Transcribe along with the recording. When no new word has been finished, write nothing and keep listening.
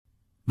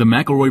The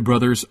McElroy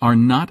brothers are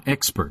not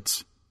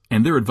experts,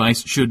 and their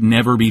advice should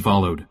never be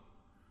followed.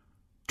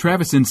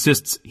 Travis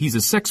insists he's a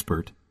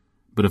sexpert,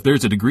 but if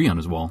there's a degree on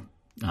his wall,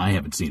 I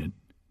haven't seen it.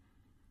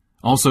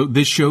 Also,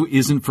 this show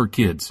isn't for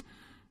kids,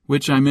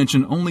 which I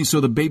mention only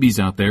so the babies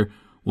out there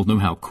will know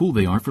how cool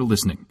they are for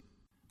listening.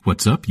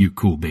 What's up, you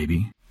cool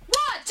baby? 1,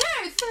 2,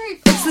 3,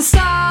 4. It's the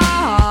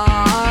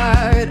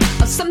start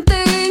of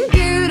something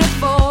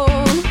beautiful.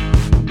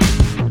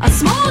 A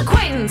small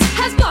acquaintance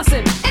has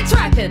blossomed, it's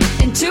ripened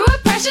into a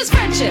precious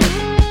friendship.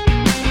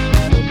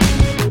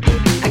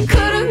 I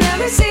could have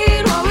never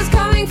seen what was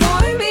coming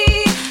for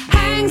me.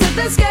 Hangs at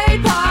the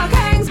skate park,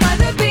 hangs by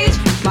the beach.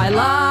 My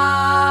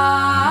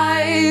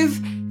life,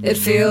 it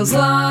feels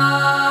like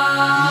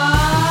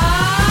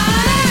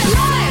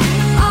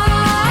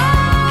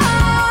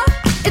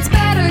it's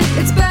better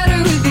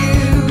with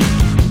you.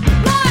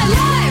 My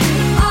life,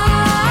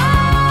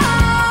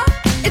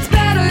 it's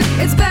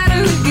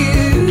better with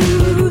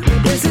you.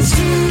 This is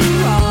true.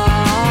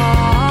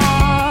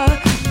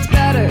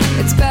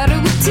 It's better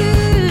with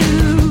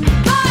two.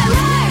 My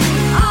life,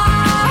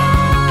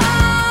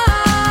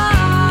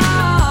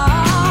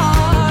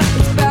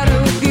 it's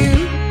better with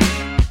you.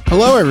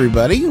 Hello,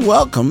 everybody.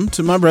 Welcome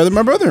to My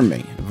Brother and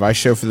Me, advice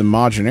show for the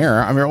modern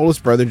era. I'm your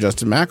oldest brother,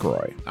 Justin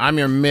McElroy. I'm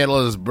your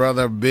middlest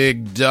brother,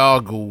 Big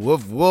Dog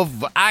Woof Woof.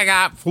 I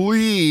got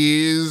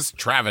fleas,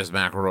 Travis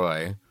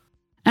McElroy.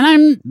 And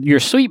I'm your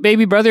sweet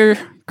baby brother,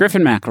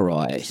 Griffin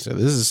McElroy. So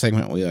this is a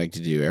segment we like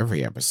to do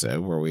every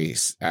episode where we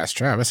ask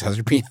Travis, how's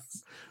your penis?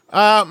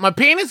 My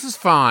penis is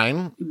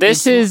fine.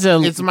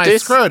 It's my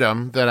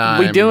scrotum that I'm...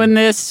 We doing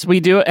this?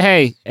 We do it.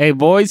 Hey,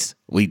 boys,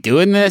 we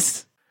doing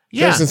this?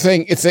 Yeah. Here's the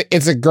thing.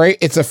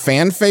 It's a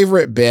fan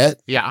favorite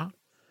bit. Yeah.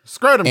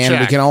 Scrotum and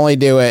check. We can only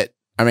do it,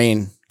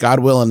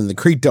 God willing, and the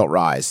creek don't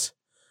rise.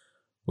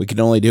 We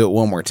can only do it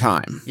one more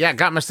time. Yeah,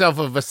 got myself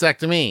a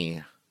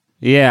vasectomy.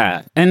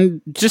 Yeah,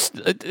 and just,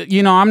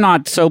 I'm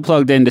not so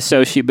plugged into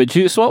Sochi, but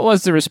Juice, what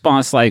was the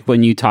response like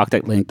when you talked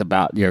at length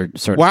about your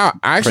sort of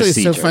Actually,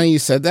 procedure? It's so funny you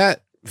said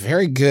that.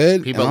 Very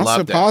good. People and also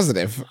loved it.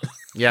 positive.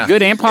 Yeah.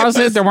 Good and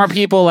positive. There weren't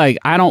people like,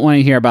 I don't want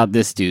to hear about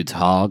this dude's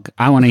hog.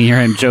 I want to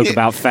hear him joke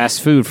about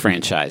fast food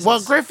franchises.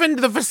 Well, Griffin,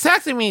 the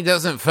vasectomy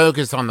doesn't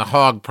focus on the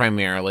hog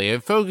primarily.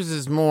 It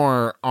focuses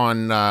more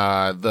on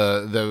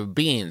the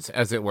beans,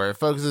 as it were. It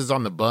focuses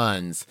on the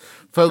buns.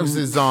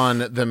 Focuses on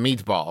the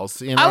meatballs.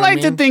 You know I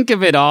like to think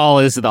of it all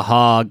as the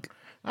hog.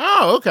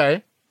 Oh,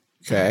 okay.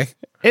 Okay.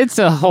 It's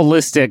a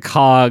holistic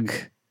hog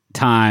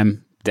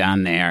time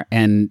down there.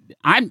 And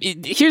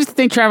here's the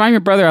thing, Trav, I'm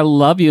your brother. I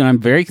love you, and I'm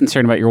very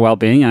concerned about your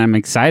well-being, and I'm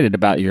excited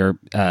about your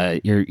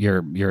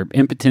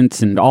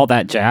impotence and all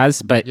that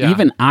jazz. But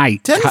even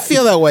I Doesn't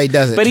feel that way,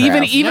 does it? But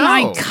Trav?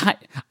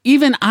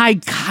 even I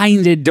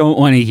kind of don't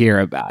want to hear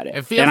about it.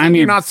 It feels like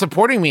you're not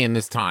supporting me in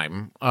this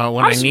time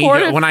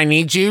when I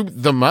need you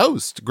the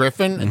most,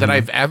 Griffin, that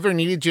I've ever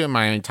needed you in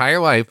my entire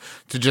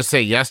life to just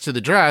say yes to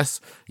the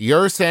dress.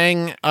 You're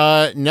saying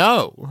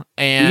no.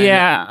 And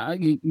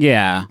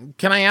yeah.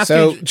 Can I ask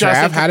you,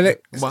 Justin? Trav, how did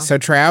it? What? So,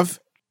 Trav,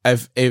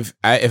 if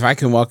I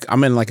can walk,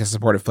 I'm in like a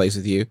supportive place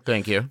with you.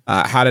 Thank you.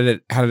 How did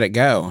it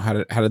go? How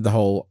did the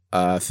whole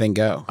thing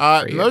go?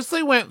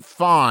 Mostly went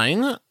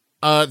fine.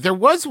 There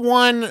was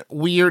one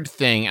weird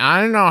thing.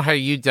 I don't know how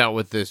you dealt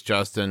with this,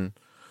 Justin.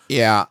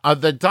 Yeah.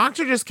 The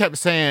doctor just kept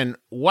saying,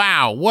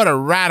 "Wow, what a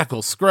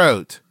radical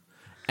scrot,"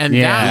 and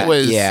that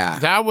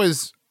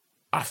was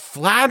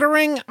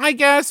flattering, I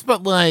guess.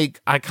 But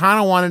like, I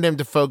kind of wanted him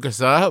to focus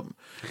up.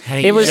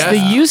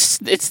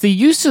 It's the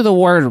use of the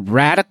word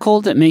radical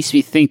that makes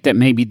me think that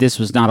maybe this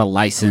was not a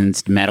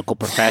licensed medical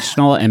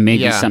professional and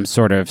maybe some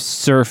sort of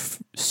surf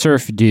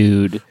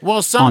dude.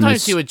 Well,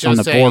 sometimes he would just on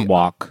the say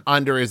boardwalk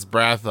under his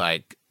breath,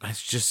 like,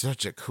 "It's just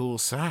such a cool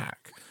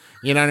sack."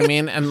 You know what I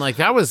mean? And like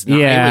that was it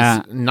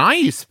was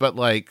nice, but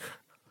like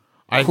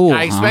I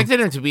expected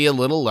him to be a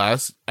little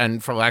less,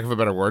 and for lack of a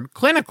better word,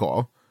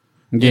 clinical.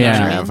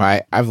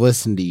 I've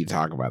listened to you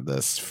talk about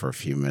this for a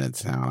few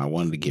minutes now, and I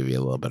wanted to give you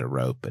a little bit of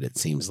rope, but it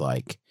seems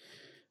like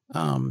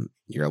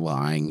you're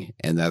lying,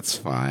 and that's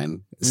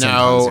fine.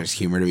 Sometimes there's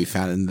humor to be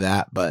found in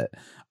that, but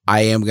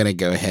I am going to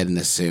go ahead and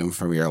assume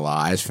from your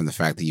lies, from the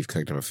fact that you've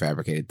cooked up a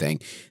fabricated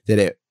thing,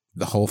 that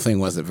the whole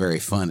thing wasn't very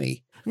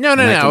funny. No.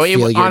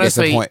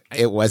 Honestly,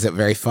 it wasn't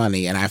very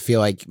funny, and I feel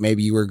like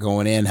maybe you were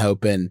going in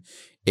hoping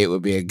it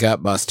would be a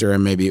gut buster,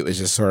 and maybe it was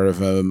just sort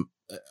of an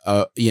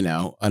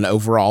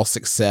overall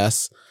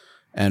success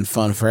and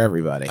fun for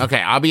everybody.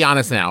 Okay, I'll be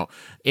honest now.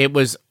 It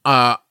was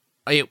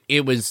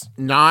it was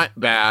not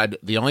bad.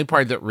 The only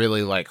part that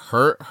really like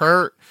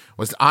hurt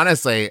was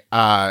honestly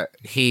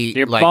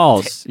he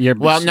balls.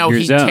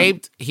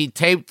 He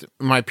taped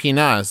my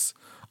penis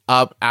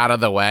up out of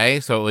the way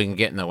so we can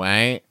get in the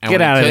way. And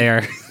get out of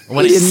there.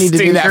 When he didn't need to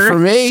do that for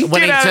me.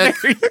 When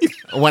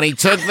he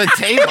took the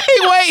tape.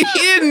 Wait, he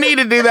didn't need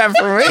to do that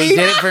for me. He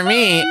did it for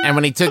me, and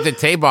when he took the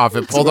tape off,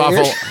 it pulled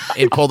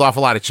off a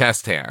lot of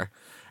chest hair,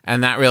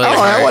 and that really.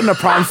 That wasn't a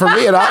problem for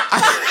me at all.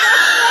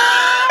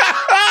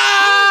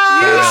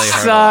 You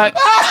suck.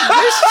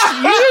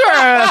 You are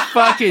a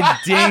fucking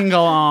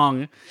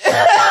ding-along.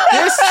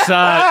 This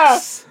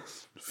sucks.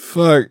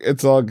 Fuck,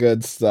 it's all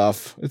good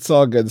stuff. It's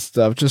all good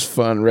stuff. Just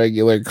fun,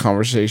 regular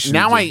conversations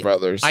with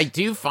brothers. I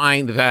do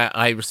find that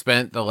I've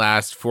spent the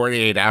last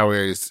 48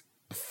 hours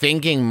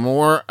thinking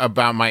more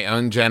about my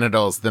own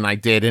genitals than I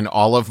did in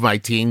all of my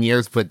teen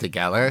years put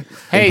together.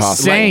 Hey,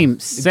 same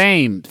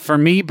for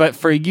me, but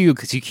for you,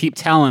 because you keep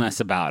telling us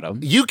about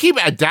them.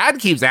 Dad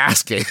keeps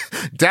asking.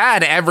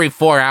 Dad every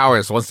 4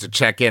 hours wants to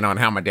check in on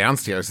how my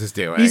downstairs is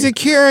doing. He's a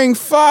caring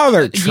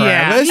father,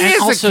 Travis. He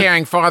is a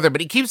caring father, but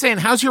he keeps saying,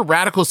 "How's your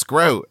radical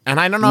scrote?" And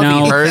I don't know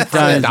if he heard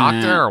from the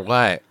doctor or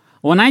what.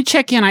 When I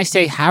check in, I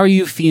say, "How are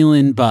you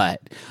feeling?"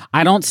 But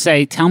I don't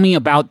say, "Tell me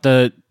about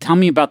the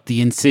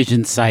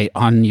incision site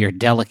on your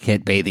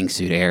delicate bathing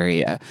suit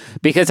area,"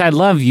 because I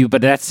love you,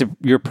 but that's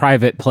your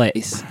private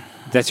place.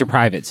 That's your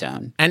private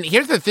zone. And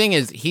here's the thing: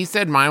 is he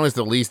said mine was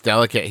the least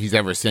delicate he's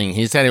ever seen.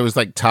 He said it was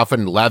like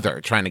toughened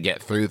leather trying to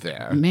get through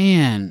there.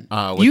 Man,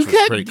 which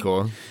was pretty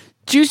cool.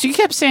 Juice, you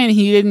kept saying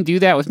he didn't do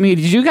that with me.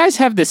 Did you guys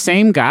have the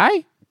same guy?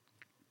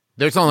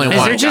 There's only one.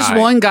 Is there just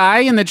one guy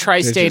in the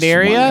tri-state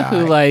area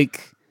who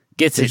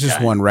gets it? There's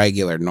just one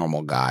regular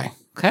normal guy.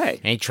 Okay.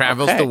 And he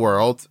travels the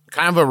world.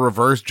 Kind of a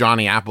reverse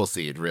Johnny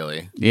Appleseed,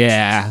 really.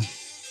 Yeah.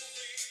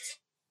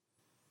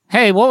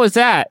 Hey, what was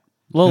that?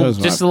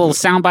 Just a little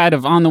soundbite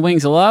of On the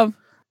Wings of Love?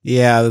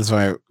 Yeah, that's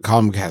why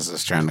Comcast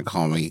is trying to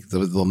call me.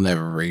 They'll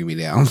never bring me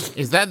down.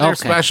 Is that their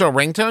special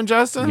ringtone,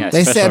 Justin? Yeah,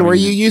 they said, were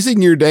you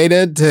using your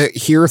data to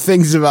hear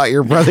things about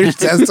your brother's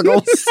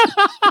testicles?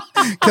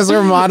 Because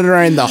they're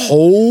monitoring the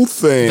whole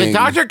thing. The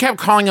doctor kept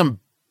calling him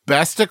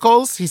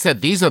besticles. He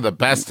said, "These are the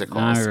besticles."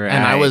 All right.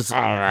 And I was,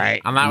 all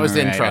right. And that was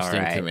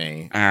interesting to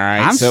me. All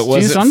right. So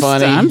was it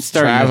funny? I'm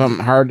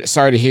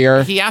sorry to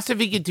hear. He asked if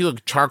he could do a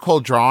charcoal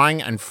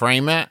drawing and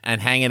frame it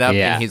and hang it up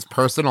in his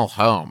personal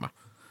home,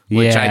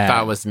 which I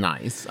thought was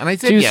nice. And I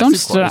said, yes,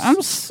 of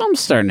course. I'm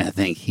starting to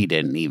think he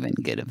didn't even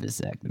get a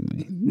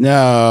vasectomy.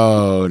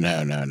 No.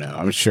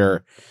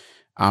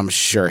 I'm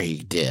sure he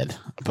did,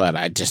 but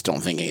I just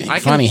don't think anything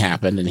funny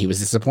happened, and he was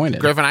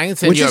disappointed. Griffin, I can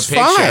send you a picture.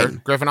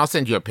 Fine. Griffin, I'll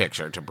send you a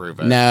picture to prove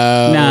it.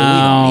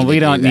 No, we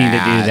don't need to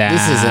do that.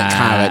 This isn't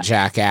kind of a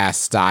Jackass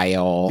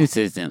style. This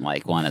isn't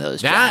like one of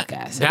those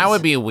Jackasses. That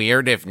would be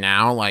weird if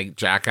now, like,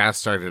 Jackass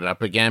started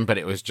up again, but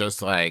it was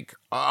just like,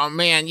 oh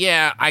man,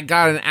 yeah, I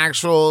got an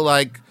actual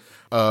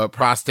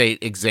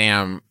prostate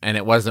exam, and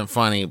it wasn't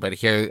funny, but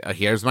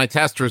here's my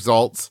test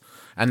results,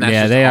 and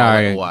that's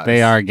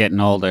they are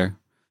getting older.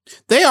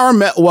 They are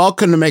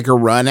welcome to make a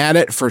run at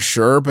it for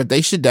sure, but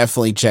they should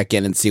definitely check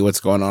in and see what's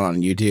going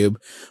on YouTube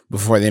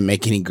before they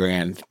make any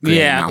grand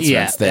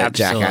announcements that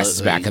Jackass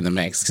is back in the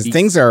mix. Because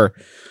things are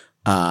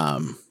a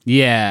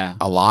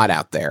lot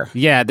out there.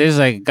 Yeah, there's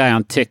like a guy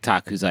on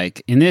TikTok who's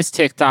like, in this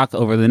TikTok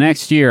over the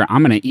next year,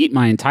 I'm going to eat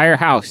my entire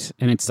house.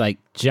 And it's like,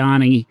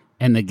 Johnny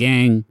and the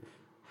gang,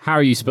 how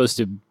are you supposed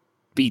to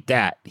beat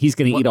that? He's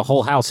going to eat a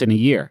whole house in a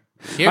year.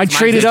 I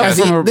traded up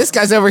from this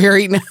guy's over here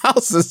eating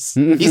houses.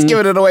 He's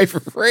giving it away for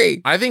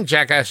free. I think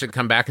Jackass should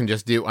come back and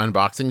just do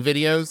unboxing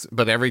videos,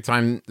 but every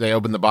time they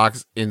open the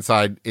box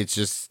inside, it's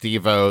just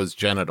Steve-O's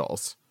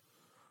genitals.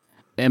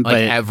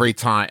 Every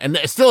time. And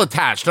it's still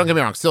attached. Don't get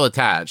me wrong, still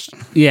attached.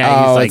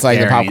 Yeah. It's like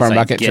the popcorn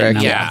bucket trick.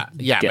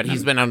 Yeah, but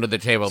he's been under the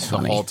table the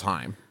whole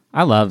time.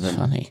 I love him.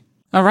 Funny.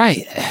 All right.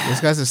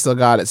 These guys have still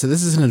got it. So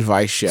this is an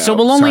advice show. So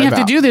we'll only have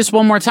to do this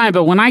one more time,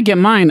 but when I get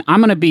mine,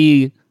 I'm going to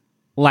be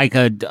like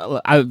a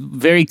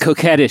very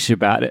coquettish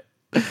about it.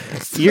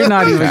 You're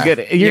not even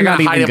good. You're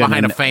not hiding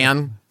behind a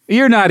fan.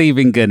 You're not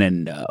even gonna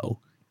know.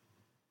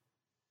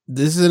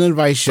 This is an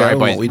advice show.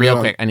 Sorry, boys. Real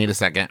quick, I need a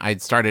second. I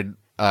started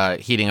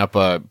heating up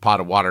a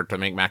pot of water to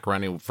make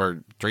macaroni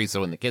for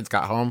Teresa when the kids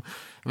got home,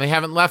 and they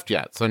haven't left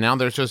yet. So now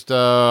there's just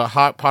a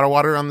hot pot of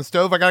water on the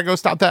stove. I gotta go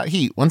stop that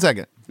heat. 1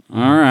 second.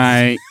 All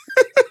right.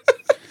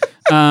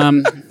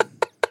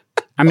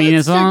 I mean,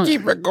 as long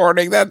keep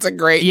recording, that's a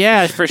great.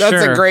 Yeah, for sure.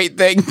 That's a great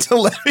thing to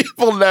let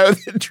people know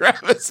that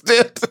Travis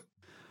did.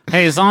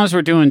 Hey, as long as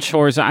we're doing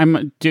chores,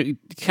 can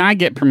I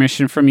get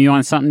permission from you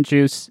on something,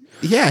 Juice?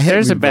 Yeah,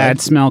 there's a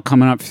bad smell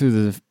coming up through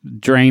the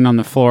drain on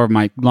the floor of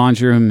my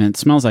laundry room, and it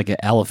smells like an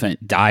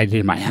elephant died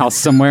in my house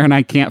somewhere, and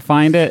I can't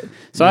find it.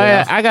 So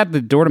I got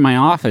the door to my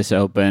office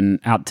open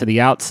out to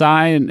the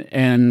outside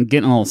and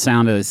getting a little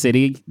sound of the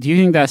city. Do you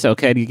think that's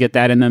okay to get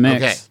that in the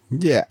mix? Okay.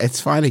 Yeah,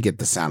 it's fine to get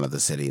the sound of the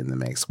city in the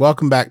mix.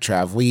 Welcome back,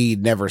 Trav. We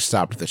never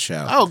stopped the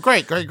show. Oh,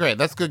 great.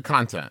 That's good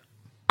content.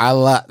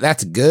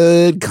 That's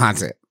good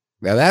content.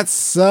 Now that's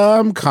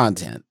some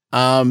content.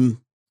 Okay,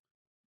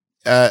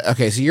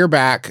 so you're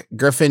back,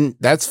 Griffin.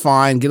 That's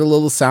fine. Get a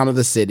little sound of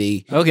the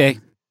city. Okay.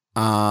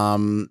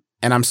 And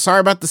I'm sorry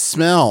about the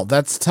smell.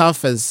 That's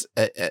tough as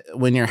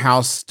when your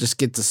house just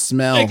gets a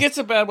smell. It gets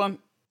a bad one.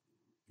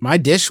 My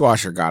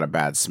dishwasher got a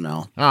bad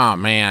smell. Oh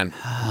man.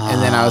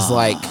 And then I was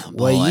like,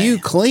 well, you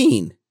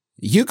clean.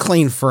 You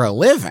clean for a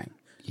living.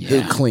 Yeah.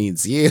 Who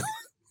cleans you?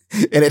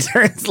 And it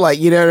turns like,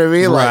 you know what I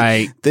mean?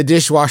 Right. Like the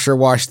dishwasher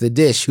washed the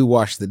dish. Who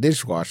washed the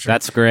dishwasher?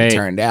 That's great. It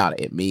turned out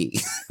it me.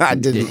 I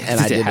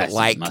didn't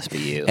like. Must be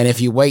you. And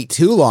if you wait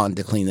too long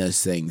to clean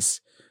those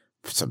things,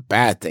 some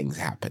bad things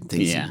happen.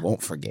 Things you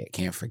won't forget,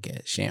 can't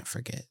forget, shan't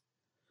forget.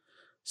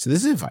 So this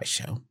is an advice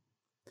show.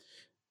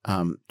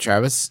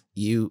 Travis,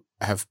 you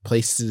have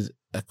placed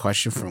a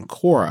question from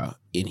Cora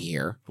in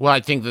here. Well, I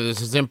think that this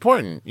is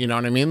important. You know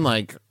what I mean?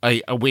 Like,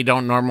 we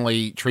don't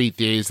normally treat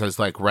these as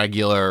like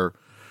regular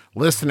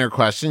listener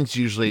questions.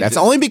 Usually, that's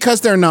only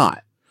because they're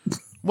not.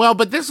 Well,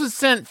 but this was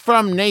sent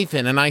from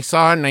Nathan, and I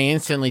saw it, and I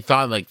instantly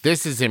thought, like,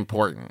 this is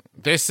important.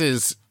 This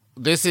is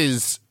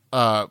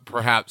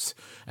perhaps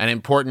an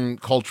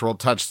important cultural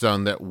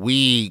touchstone that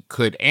we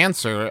could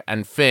answer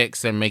and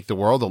fix and make the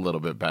world a little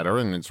bit better.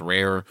 And it's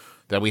rare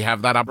that we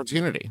have that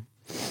opportunity.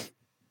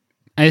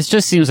 It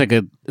just seems like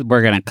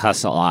we're going to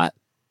cuss a lot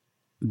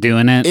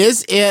doing it.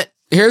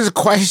 Here's a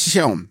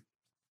question.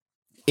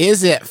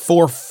 Is it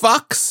for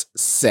fuck's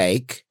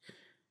sake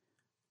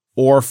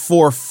or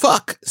for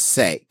fuck's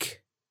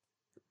sake?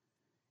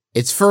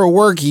 It's for a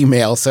work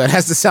email, so it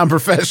has to sound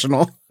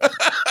professional.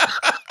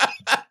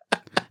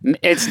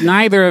 It's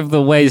neither of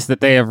the ways that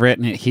they have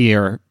written it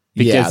here.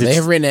 Yeah, they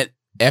have written it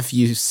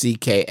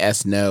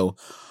F-U-C-K-S, no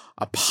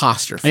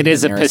apostrophe. It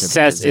is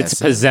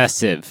it's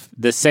possessive.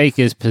 The sake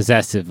is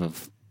possessive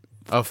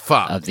of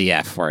fuck. Of the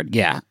F word,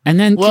 yeah. And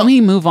then can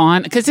we move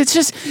on? Because it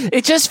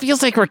just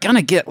feels like we're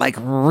gonna get like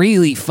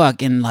really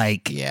fucking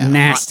like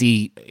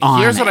nasty.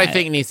 Here's what I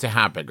think needs to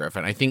happen,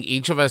 Griffin. I think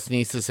each of us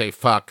needs to say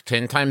fuck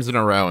 10 times in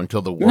a row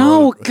until the word.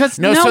 So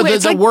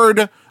the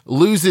word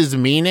loses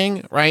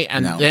meaning, right?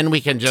 And then we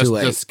can just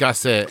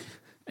discuss it.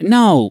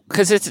 No,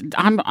 because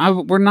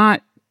we're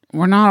not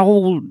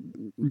old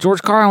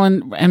George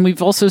Carlin, and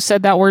we've also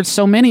said that word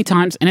so many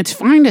times, and it's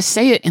fine to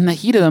say it in the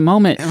heat of the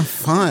moment. It's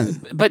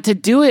fun, but to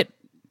do it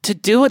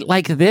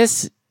like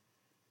this,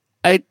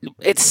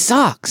 it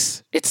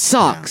sucks. It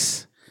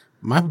sucks.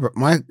 Yeah.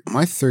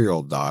 My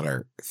 3-year-old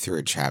daughter threw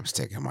a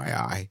chapstick in my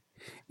eye,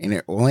 and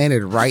it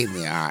landed right in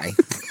the eye.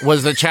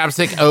 Was the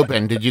chapstick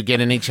open? Did you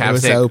get any chapstick? It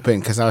was open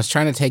because I was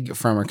trying to take it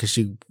from her because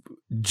she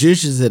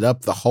juices it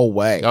up the whole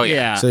way. Oh,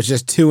 yeah. So it's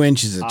just 2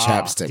 inches of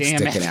chapstick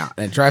sticking out,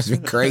 and it drives me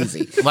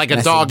crazy. Like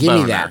a dog boner.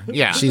 Give me that.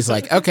 Yeah. She's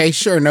like, okay,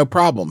 sure, no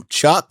problem.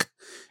 Chuck,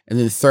 and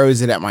then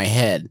throws it at my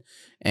head,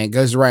 and it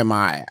goes right in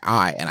my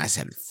eye, and I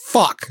said,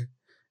 fuck.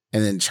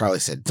 And then Charlie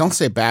said, don't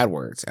say bad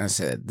words. And I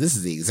said, this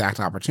is the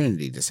exact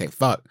opportunity to say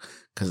fuck,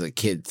 because the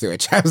kid threw a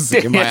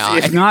chapstick in my eye.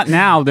 If not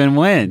now, then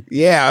when?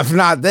 Yeah, if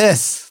not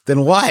this,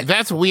 then what?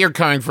 That's weird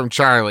coming from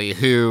Charlie,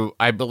 who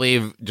I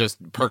believe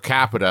just per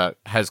capita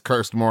has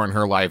cursed more in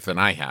her life than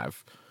I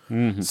have.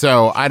 Mm-hmm.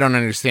 So I don't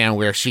understand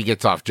where she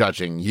gets off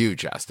judging you,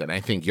 Justin. I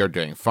think you're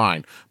doing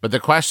fine. But the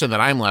question that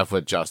I'm left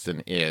with,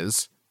 Justin,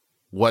 is,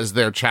 was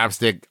there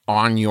chapstick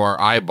on your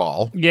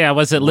eyeball? Yeah,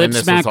 was it lip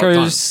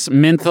smackers,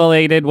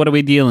 mentholated? What are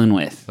we dealing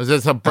with? Was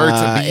this a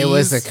Burt's Bees? It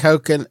was a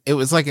coconut. It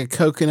was like a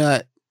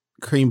coconut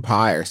cream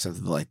pie or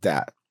something like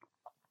that.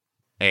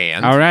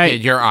 And all right,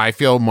 did your eye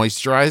feel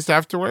moisturized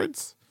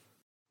afterwards?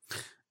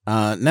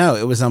 No,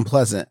 it was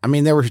unpleasant. I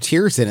mean, there were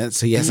tears in it,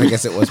 so yes, I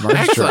guess it was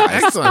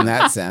moisturized in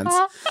that sense.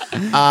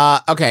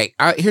 Okay,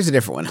 here's a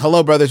different one.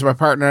 Hello, brothers. My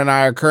partner and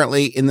I are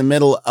currently in the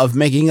middle of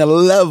making a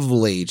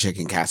lovely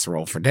chicken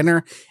casserole for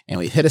dinner, and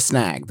we've hit a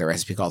snag. The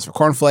recipe calls for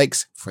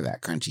cornflakes for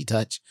that crunchy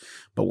touch,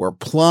 but we're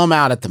plumb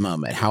out at the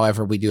moment.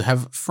 However, we do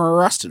have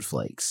frosted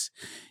flakes.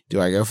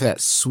 Do I go for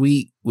that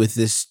sweet with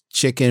this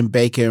chicken,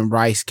 bacon,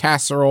 rice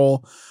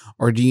casserole?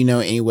 Or do you know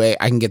any way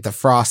I can get the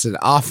frosted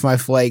off my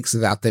flakes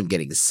without them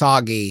getting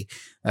soggy?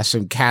 That's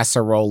from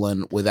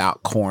casseroling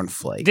without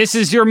cornflakes. This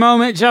is your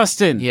moment,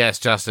 Justin. Yes,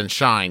 Justin.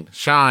 Shine.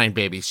 Shine,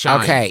 baby.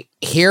 Shine. Okay,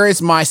 here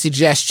is my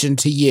suggestion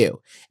to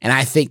you. And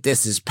I think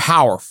this is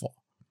powerful.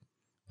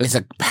 It's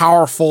a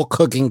powerful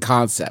cooking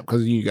concept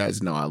because you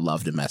guys know I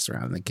love to mess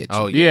around in the kitchen.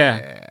 Oh,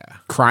 yeah.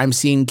 Crime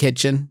scene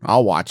kitchen.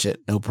 I'll watch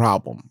it. No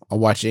problem. I'll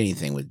watch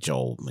anything with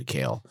Joel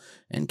McHale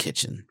and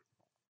kitchen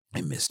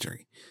and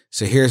mystery.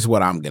 So here's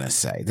what I'm going to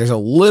say. There's a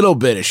little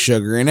bit of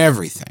sugar in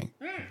everything.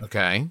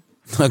 Okay.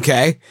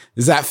 Okay.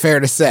 Is that fair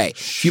to say?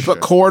 If you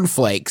put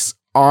cornflakes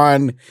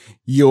on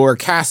your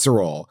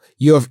casserole,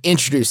 you have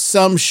introduced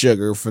some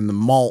sugar from the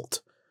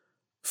malt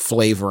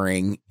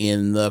flavoring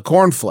in the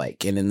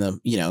cornflake. And in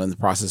the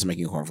process of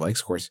making cornflakes,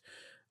 of course,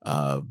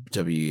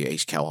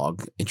 W.H.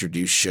 Kellogg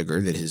introduced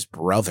sugar that his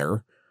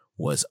brother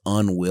was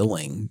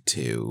unwilling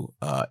to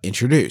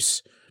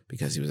introduce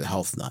because he was a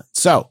health nut.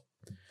 So,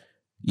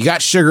 you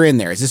got sugar in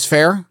there. Is this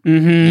fair?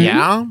 Mm-hmm.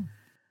 Yeah.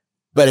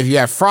 But if you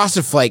have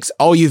Frosted Flakes,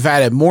 you've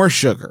added more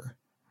sugar.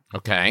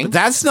 Okay. But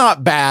that's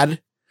not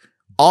bad.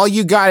 All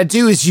you got to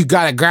do is you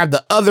got to grab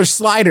the other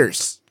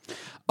sliders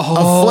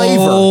of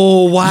flavor.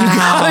 Oh, wow. You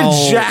got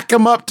to jack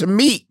them up to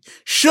meet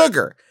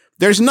sugar.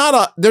 There's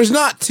not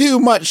too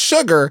much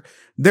sugar.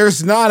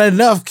 There's not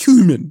enough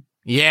cumin.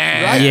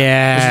 Yeah. Right?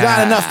 Yeah. There's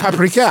not enough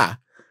paprika.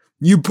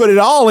 You put it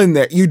all in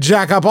there. You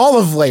jack up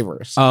all the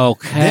flavors.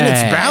 Okay. Then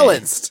it's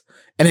balanced.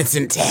 And it's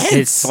intense.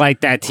 It's like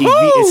that TV.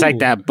 Woo! It's like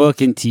that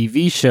book and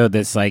TV show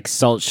that's like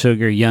salt,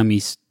 sugar,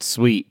 yummy,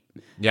 sweet.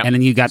 Yep. And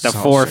then you got the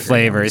salt, 4 sugar,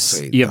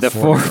 flavors. You have the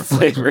 4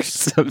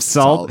 flavors of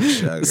salt.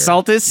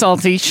 Salt is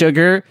salty.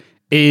 Sugar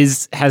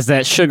has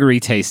that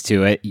sugary taste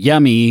to it.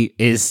 Yummy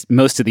is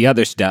most of the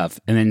other stuff.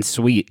 And then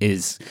sweet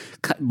is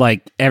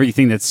like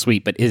everything that's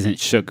sweet but isn't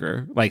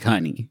sugar, like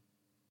honey.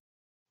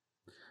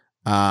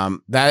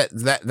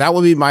 That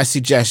would be my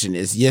suggestion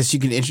is, yes,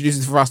 you can introduce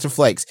the Frosted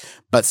Flakes,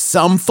 but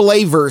some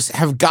flavors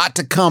have got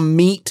to come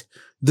meet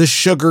the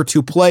sugar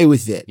to play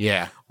with it.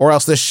 Yeah. Or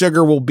else the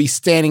sugar will be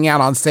standing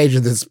out on stage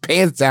with his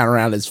pants down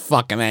around his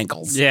fucking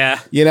ankles. Yeah.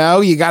 You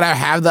know, you got to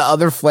have the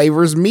other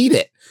flavors meet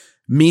it.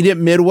 Meet it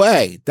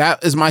midway.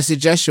 That is my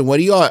suggestion. What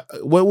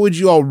would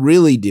you all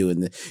really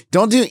do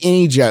don't do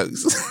any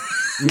jokes.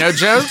 No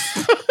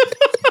jokes?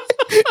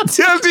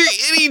 Don't do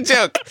any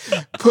joke.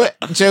 Put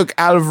joke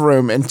out of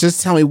room and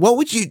just tell me, what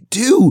would you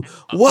do?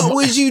 What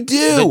would you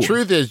do? The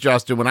truth is,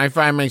 Justin, when I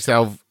find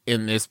myself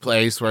in this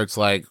place where it's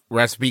like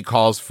recipe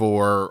calls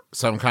for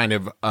some kind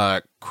of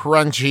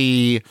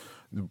crunchy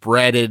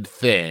breaded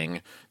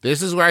thing,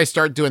 this is where I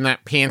start doing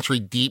that pantry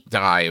deep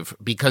dive,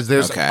 because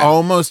there's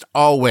almost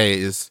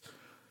always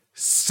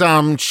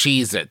some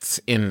Cheez-Its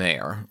in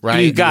there,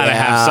 right? You gotta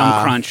have some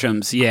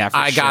Crunchums, yeah, for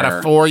I got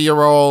a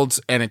 4-year-old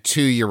and a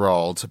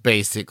 2-year-old,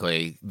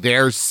 basically.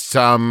 There's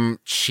some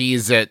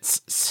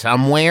Cheez-Its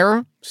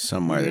somewhere.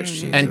 Somewhere there's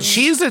Cheez-Its. And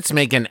Cheez-Its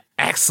make an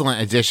excellent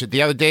addition.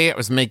 The other day I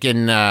was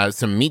making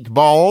some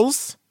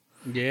meatballs.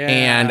 Yeah.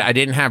 And I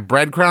didn't have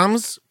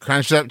breadcrumbs.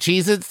 Crunched up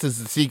Cheez-Its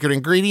is the secret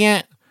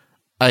ingredient.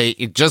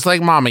 Just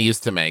like Mama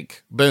used to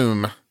make.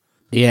 Boom.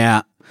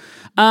 Yeah.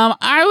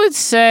 I would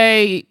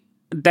say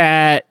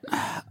that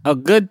a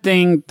good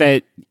thing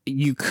that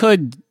you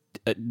could,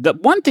 the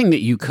one thing that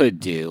you could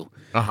do,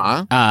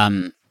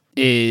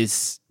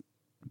 is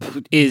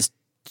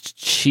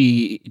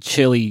chili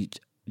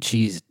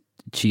cheese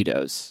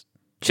Cheetos,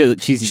 chili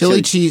cheese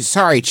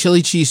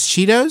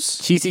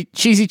Cheetos,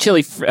 cheesy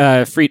chili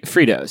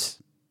Fritos.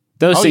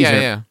 Those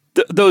things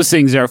those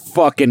things are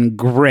fucking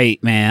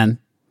great, man.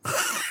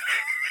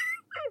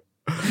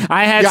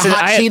 I had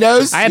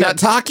Cheetos. I had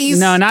Takis.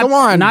 No,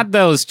 not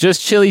those.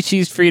 Just chili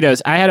cheese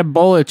Fritos. I had a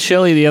bowl of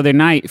chili the other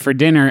night for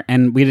dinner,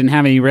 and we didn't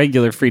have any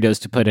regular Fritos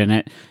to put in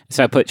it,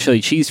 so I put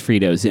chili cheese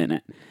Fritos in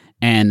it,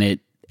 and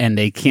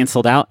they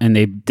canceled out and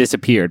they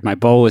disappeared. My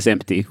bowl was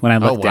empty when I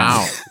looked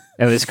down.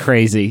 It was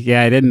crazy.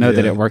 Yeah, I didn't know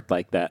that it worked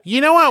like that. You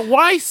know what?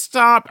 Why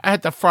stop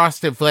at the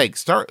Frosted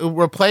Flakes?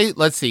 Replace.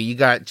 Let's see. You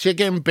got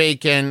chicken,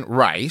 bacon,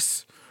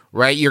 rice.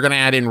 Right? You're going to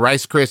add in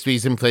Rice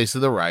Krispies in place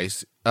of the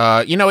rice.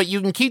 You know what?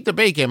 You can keep the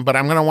bacon, but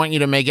I'm going to want you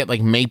to make it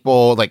like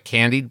maple, like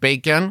candied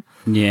bacon.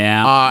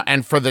 Yeah.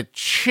 And for the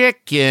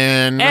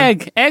chicken...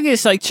 Egg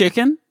is like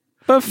chicken,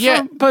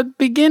 but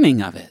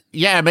beginning of it.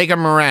 Yeah, make a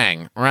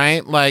meringue,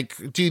 right?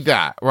 Like, do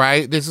that,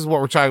 right? This is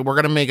what we're talking... We're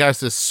going to make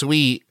us a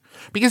sweet...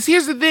 Because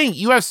here's the thing.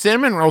 You have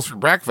cinnamon rolls for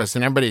breakfast,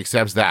 and everybody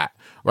accepts that.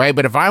 Right,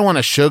 but if I want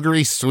a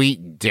sugary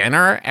sweet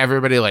dinner,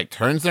 everybody like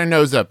turns their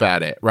nose up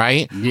at it,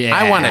 right? Yeah.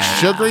 I want a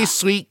sugary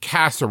sweet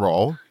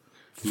casserole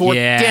for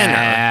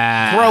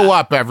dinner. Grow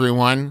up,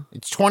 everyone.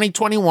 It's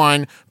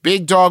 2021.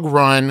 Big dog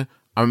run.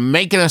 I'm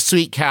making a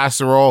sweet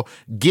casserole.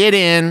 Get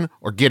in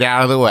or get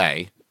out of the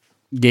way.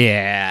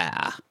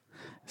 Yeah.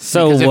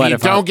 So because what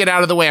if you don't get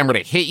out of the way, I'm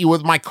going to hit you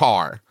with my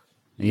car.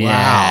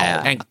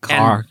 Yeah.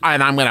 Wow.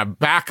 And I'm going to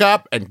back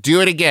up and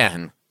do it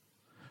again.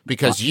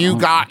 Because you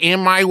got in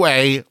my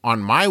way,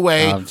 on my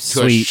way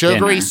to a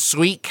sugary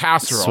sweet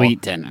casserole.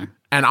 Sweet dinner.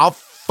 And I'll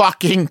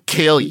fucking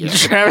kill you.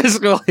 Travis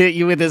will hit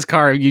you with his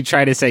car if you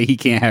try to say he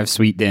can't have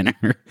sweet dinner.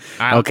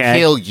 I'll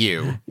kill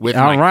you with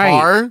my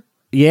car.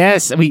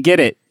 Yes, we get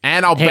it.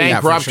 And I'll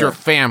bankrupt your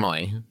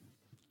family.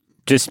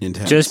 Just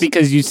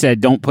because you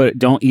said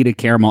don't eat a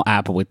caramel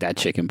apple with that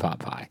chicken pot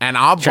pie. And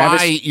I'll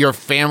buy your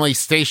family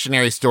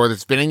stationery store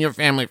that's been in your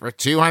family for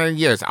 200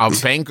 years. I'll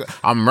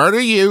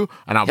murder you,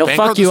 and I'll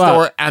bankrupt the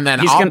store, and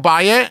then I'll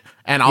buy it,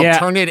 and I'll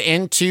turn it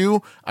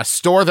into a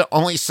store that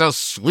only sells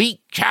sweet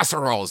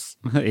casseroles.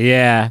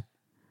 Yeah.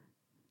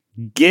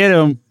 Get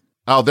them.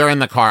 Oh, they're in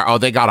the car. Oh,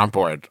 they got on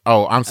board.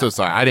 Oh, I'm so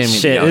sorry. I didn't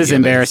mean to yell. Shit, this is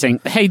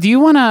embarrassing. Hey, do you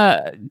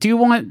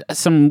want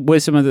some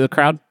wisdom of the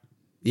crowd?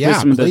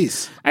 Yeah,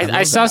 please.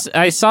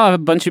 I saw a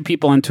bunch of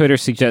people on Twitter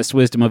suggest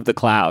wisdom of the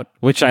cloud,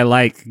 which I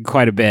like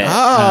quite a bit.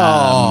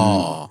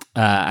 Oh,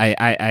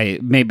 I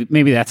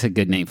maybe that's a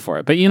good name for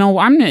it. But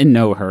I'm in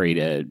no hurry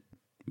to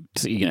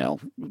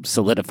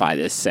solidify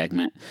this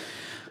segment.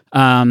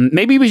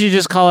 Maybe we should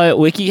just call it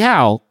Wiki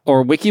How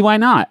or Wiki Why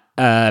Not?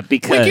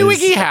 Because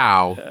Wiki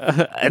How,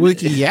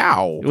 Wiki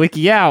Yow,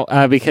 Wiki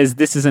Yow. Because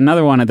this is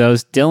another one of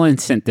those. Dylan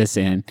sent this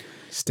in.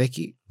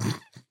 Sticky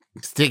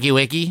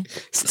Wiki?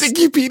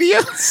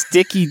 Stickypedia?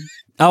 Sticky.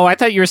 Oh, I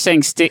thought you were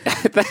saying I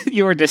thought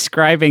you were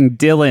describing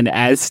Dylan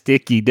as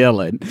Sticky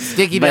Dylan.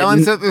 Sticky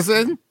Dylan sent this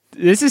in?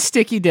 This is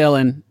Sticky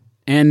Dylan,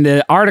 and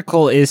the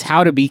article is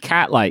How to Be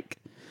Cat-Like.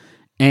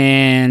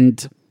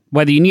 And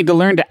whether you need to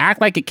learn to act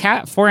like a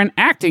cat for an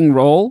acting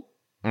role,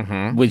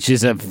 which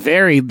is a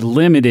very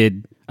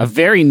limited A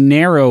very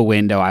narrow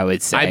window, I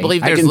would say. I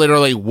believe there's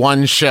literally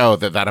one show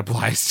that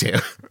applies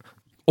to.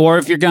 Or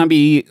if you're going to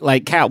be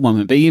like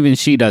Catwoman, but even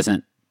she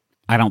doesn't,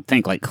 I don't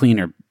think, like clean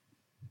her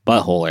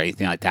butthole or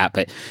anything like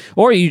that.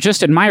 Or you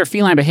just admire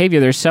feline behavior.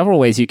 There's several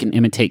ways you can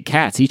imitate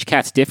cats. Each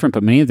cat's different,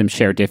 but many of them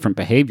share different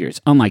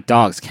behaviors. Unlike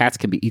dogs, cats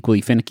can be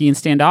equally finicky and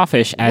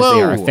standoffish as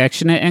they are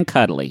affectionate and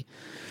cuddly.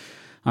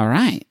 All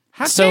right.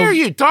 How dare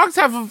you? Dogs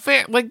have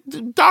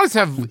dogs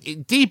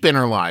have deep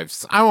inner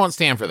lives. I won't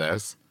stand for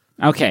this.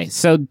 Okay,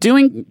 so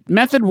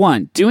method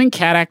 1, doing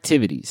cat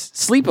activities.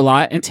 Sleep a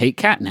lot and take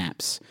cat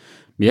naps.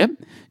 Yep.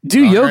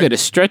 Do yoga to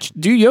stretch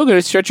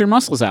your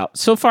muscles out.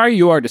 So far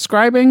you are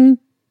describing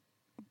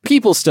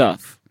people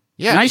stuff.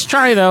 Yeah. Nice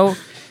try though.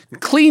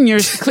 Clean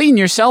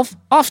yourself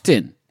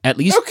often. At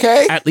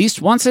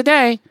least once a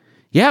day.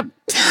 Yep.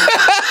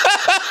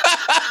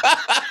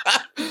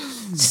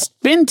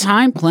 Spend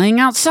time playing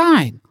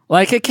outside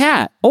like a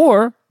cat,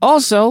 or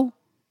also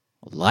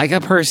like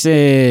a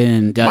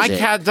person does. My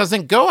cat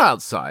doesn't go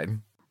outside.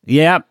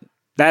 Yep.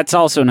 That's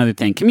also another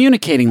thing.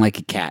 Communicating like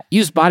a cat.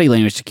 Use body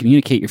language to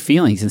communicate your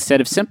feelings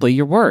instead of simply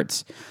your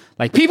words.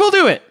 Like people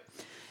do it.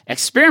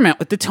 Experiment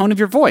with the tone of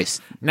your voice.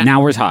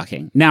 Now we're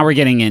talking. Now we're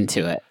getting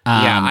into it.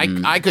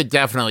 I could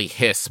definitely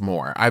hiss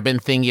more. I've been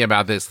thinking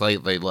about this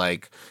lately.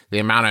 Like, the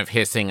amount of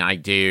hissing I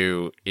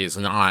do is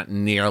not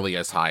nearly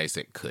as high as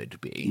it could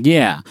be.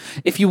 Yeah.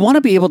 If you want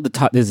to be able to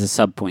talk, this is a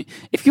sub point.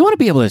 If you want to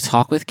be able to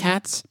talk with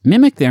cats,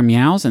 mimic their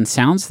meows and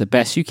sounds the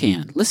best you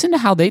can. Listen to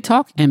how they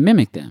talk and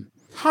mimic them.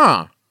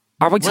 Huh.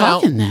 Are we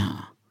talking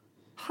now?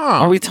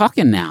 Huh. Are we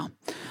talking now?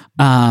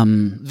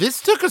 This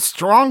took a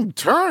strong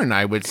turn,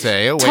 I would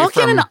say. Talk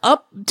in an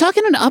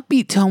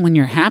upbeat tone when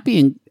you're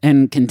happy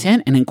and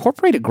content, and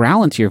incorporate a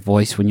growl into your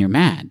voice when you're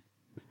mad.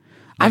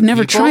 I've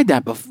never tried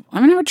that before.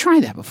 Let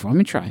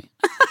me try.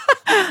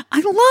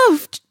 I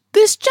love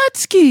this jet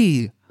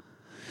ski.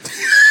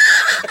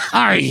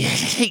 I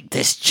hate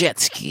this jet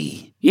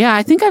ski. Yeah,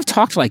 I think I've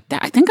talked like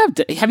that.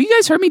 Have you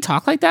guys heard me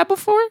talk like that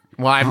before?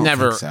 Well,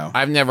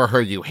 I've never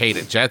heard you hate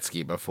a jet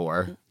ski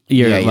before.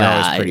 You're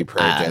always pretty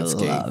pro jet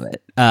ski. I love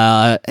it.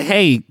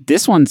 Hey,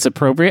 this one's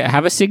appropriate.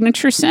 Have a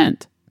signature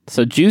scent.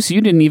 So, Juice, you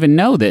didn't even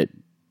know that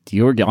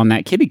you were on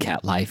that kitty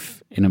cat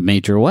life in a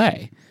major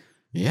way.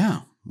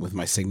 Yeah, with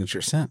my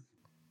signature scent.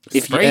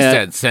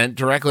 Spray scent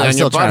directly on your butthole. I'm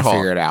still trying to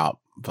figure it out,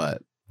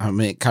 but I'm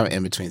kind of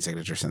in between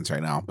signature scents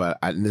right now. But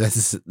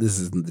this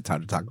isn't the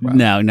time to talk about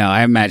it. No,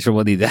 I imagine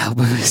we'll need the help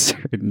of a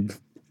certain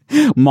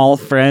mall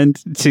friend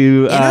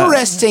to...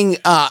 Interesting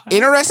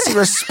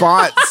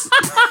response.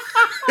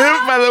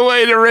 By the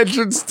way, to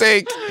Richard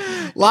Stink.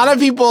 A lot of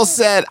people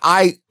said,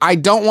 I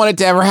don't want it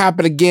to ever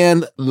happen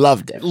again.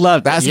 Loved it.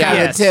 That's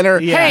kind of tenor.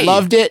 Yeah.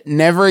 Loved it.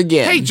 Never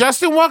again. Hey,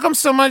 Justin, welcome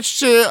so much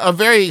to a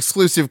very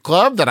exclusive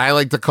club that I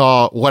like to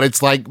call What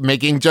It's Like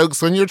Making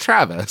Jokes When You're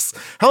Travis.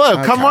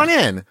 Hello, come on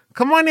in.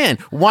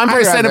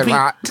 1% of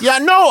people. Yeah,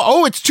 no.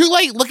 Oh, it's too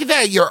late. Look at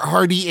that. You're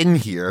already in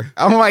here.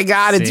 Oh my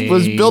God. It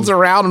was built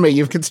around me.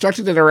 You've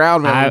constructed it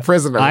around me. I'm a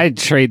prisoner. I'd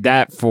trade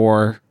that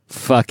for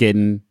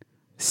fucking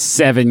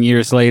 7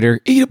 years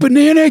later. Eat a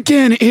banana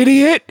again,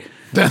 idiot.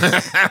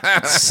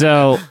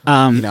 So,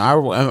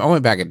 I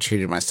went back and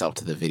treated myself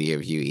to the video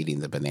of you eating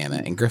the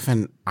banana. And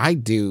Griffin, I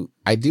do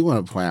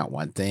want to point out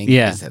one thing.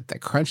 Yeah. Is that the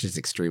crunch is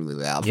extremely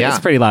loud. Yeah. It's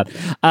pretty loud.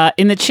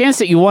 In the chance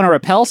that you want to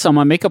repel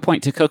someone, make a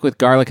point to cook with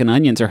garlic and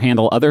onions or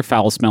handle other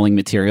foul-smelling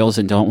materials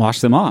and don't wash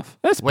them off.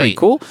 That's pretty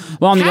cool.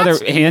 Well, on the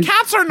other hand...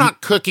 Cats are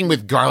not cooking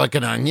with garlic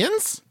and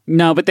onions.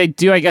 No, but they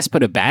do, I guess,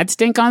 put a bad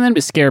stink on them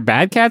to scare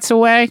bad cats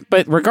away.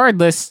 But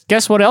regardless,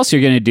 guess what else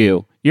you're going to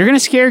do? You're going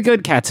to scare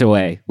good cats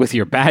away with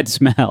your bad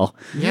smell.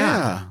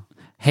 Yeah.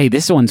 Hey,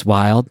 this one's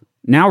wild.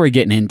 Now we're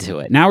getting into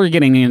it. Now we're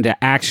getting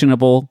into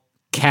actionable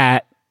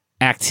cat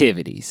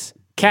activities.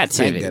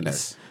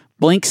 Cat-tivities.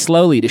 Blink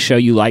slowly to show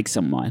you like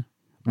someone.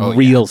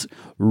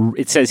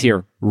 It says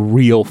here,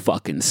 real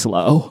fucking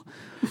slow.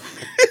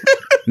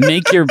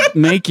 Make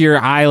your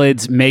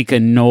eyelids make a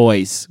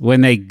noise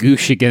when they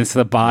goosh against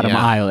the bottom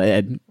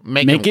eyelid.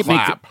 Make them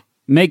clap.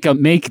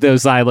 Make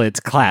those eyelids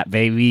clap,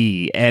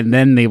 baby, and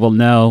then they will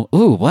know.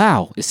 Ooh,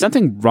 wow! Is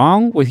something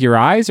wrong with your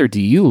eyes, or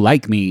do you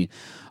like me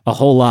a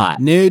whole lot?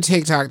 New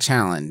TikTok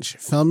challenge: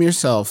 film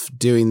yourself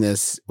doing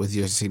this with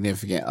your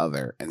significant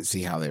other and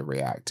see how they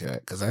react to it.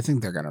 Because I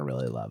think they're gonna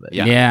really love it.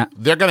 Yeah.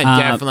 They're gonna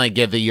definitely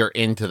get that you're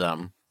into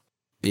them.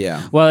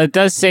 Yeah. Well, it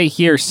does say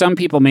here some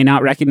people may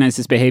not recognize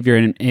this behavior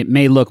and it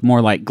may look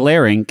more like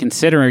glaring.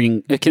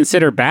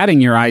 Consider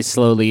batting your eyes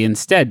slowly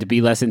instead to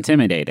be less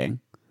intimidating.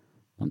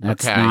 Well,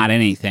 that's not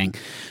anything.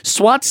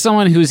 Swat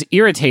someone who's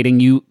irritating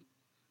you.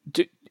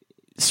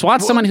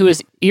 Someone who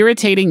is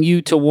irritating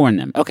you to warn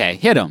them. Okay,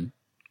 hit them.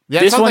 Yeah,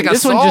 this one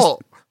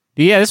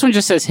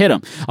just says hit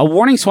them. A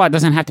warning swat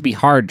doesn't have to be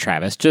hard,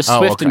 Travis. Just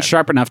swift and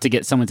sharp enough to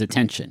get someone's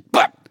attention.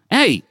 But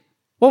hey,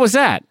 what was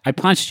that? I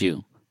punched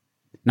you.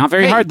 Not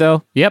very hard,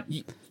 though. Yep.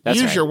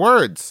 Use your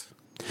words.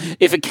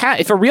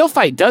 If a real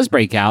fight does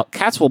break out,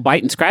 cats will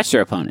bite and scratch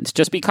their opponents.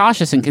 Just be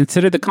cautious and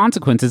consider the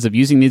consequences of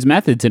using these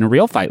methods in a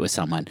real fight with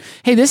someone.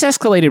 Hey, this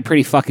escalated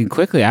pretty fucking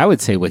quickly, I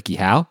would say,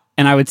 WikiHow.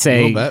 And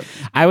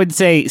I would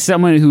say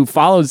someone who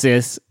follows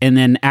this and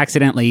then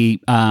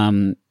accidentally,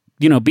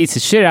 beats the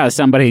shit out of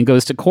somebody and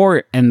goes to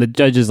court, and the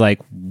judge is like,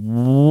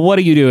 "What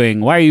are you doing?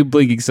 Why are you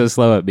blinking so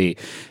slow at me?"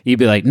 You'd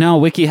be like, "No,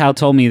 WikiHow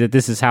told me that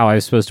this is how I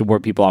was supposed to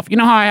ward people off. You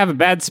know how I have a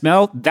bad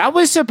smell? That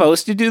was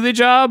supposed to do the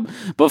job,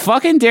 but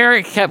fucking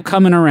Derek kept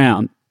coming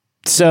around."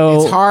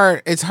 So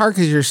it's hard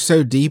because you're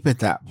so deep at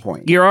that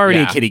point. You're already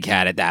a kitty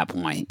cat at that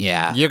point.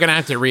 Yeah, you're gonna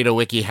have to read a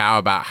WikiHow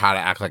about how to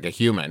act like a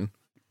human.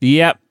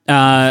 Yep.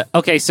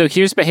 Okay, so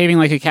here's behaving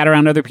like a cat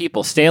around other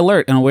people. Stay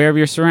alert and aware of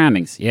your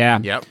surroundings. Yeah.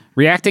 Yep.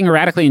 Reacting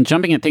erratically and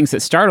jumping at things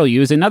that startle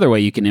you is another way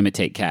you can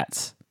imitate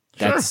cats.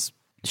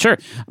 Sure.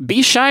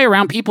 Be shy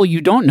around people you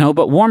don't know,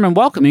 but warm and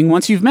welcoming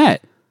once you've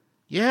met.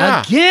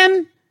 Yeah.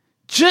 Again,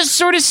 just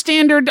sort of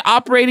standard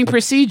operating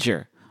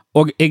procedure.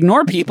 Or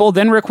ignore people,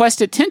 then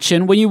request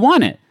attention when you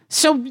want it.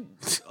 So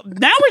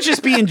now we're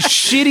just being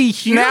shitty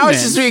humans. Now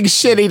it's just being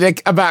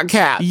shitty about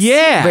cats.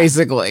 Yeah.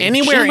 Basically.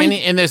 Anywhere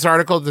in this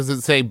article, does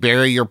it say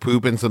bury your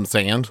poop in some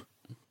sand?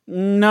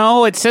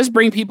 No, it says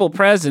bring people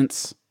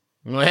presents.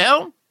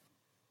 Well,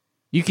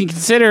 you can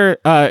consider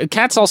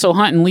cats also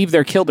hunt and leave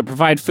their kill to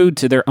provide food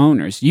to their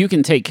owners. You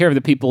can take care of the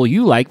people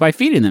you like by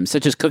feeding them,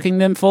 such as cooking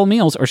them full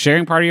meals or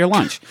sharing part of your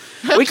lunch.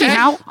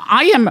 WikiHow,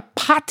 I am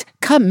pot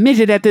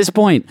committed at this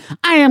point.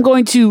 I am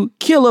going to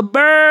kill a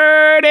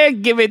bird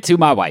and give it to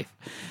my wife,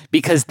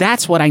 because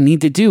that's what I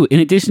need to do,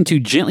 in addition to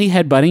gently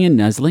headbutting and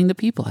nuzzling the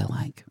people I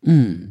like.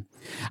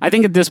 I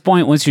think at this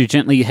point, once you're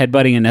gently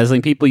headbutting and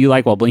nuzzling people you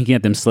like while blinking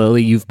at them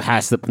slowly, you've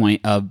passed the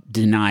point of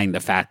denying the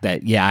fact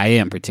that, yeah, I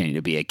am pretending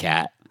to be a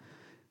cat.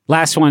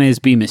 Last one is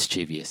be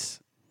mischievous.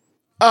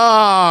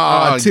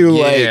 Oh, too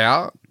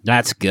late.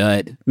 That's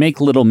good.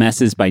 Make little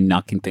messes by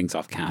knocking things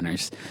off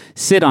counters.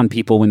 Sit on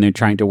people when they're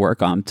trying to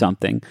work on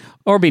something.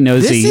 Or be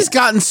nosy. This has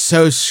gotten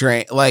so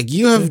strange. Like,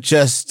 you have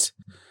just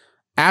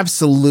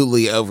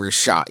absolutely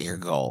overshot your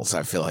goals,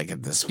 I feel like,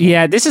 at this point.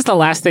 Yeah, this is the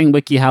last thing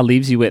WikiHow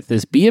leaves you with,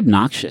 is be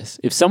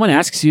obnoxious. If someone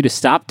asks you to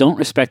stop, don't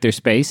respect their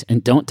space,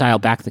 and don't dial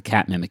back the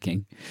cat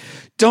mimicking.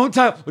 Don't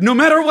dial, no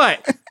matter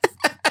what.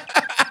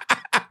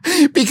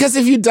 Because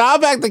if you dial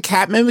back the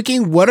cat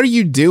mimicking, what are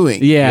you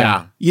doing?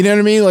 Yeah. You know what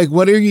I mean? Like,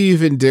 what are you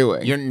even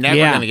doing? You're never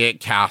going to get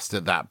cast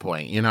at that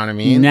point. You know what I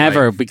mean?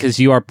 Never, because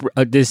you are,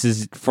 this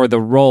is for the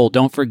role.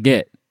 Don't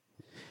forget.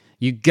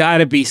 You got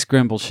to be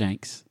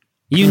Scrimbleshanks.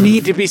 You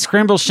need to be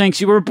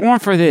Scrimbleshanks. You were born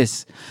for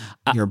this.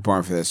 You're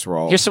born for this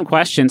role. Here's some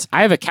questions.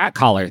 I have a cat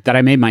collar that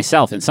I made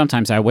myself, and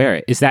sometimes I wear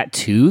it. Is that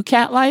too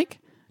cat-like?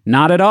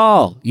 Not at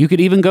all. You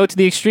could even go to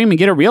the extreme and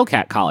get a real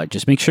cat collar.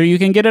 Just make sure you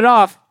can get it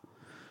off.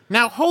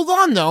 Now, hold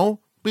on,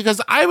 though,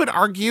 because I would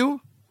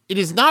argue it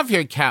is not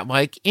very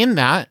cat-like in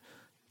that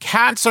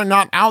cats are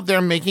not out there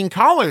making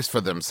collars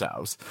for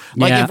themselves.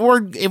 Like, if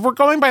we're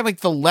going by, like,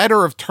 the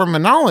letter of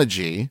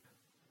terminology,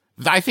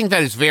 I think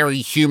that is very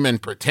human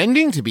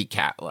pretending to be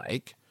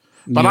cat-like.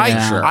 But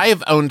I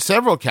have owned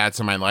several cats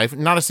in my life.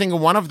 Not a single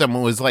one of them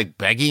was like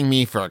begging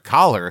me for a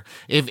collar.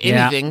 If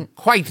anything,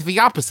 quite the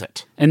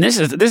opposite. And this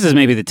is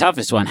maybe the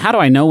toughest one. How do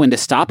I know when to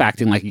stop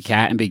acting like a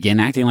cat and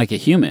begin acting like a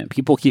human?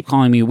 People keep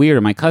calling me weird,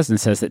 and my cousin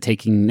says that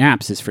taking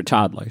naps is for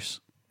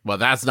toddlers. Well,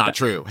 that's not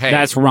true. Hey,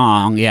 that's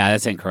wrong. Yeah,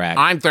 that's incorrect.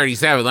 I'm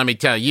 37. Let me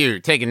tell you,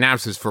 taking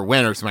naps is for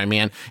winners, my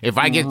man. If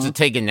I get to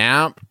take a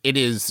nap, it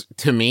is,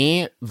 to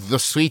me, the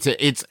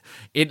sweetest.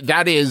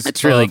 That is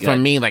really for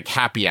me, like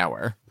happy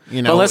hour.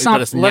 You know, let's not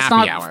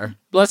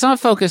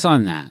focus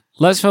on that.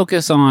 Let's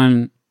focus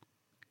on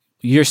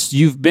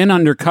you've been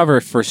undercover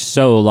for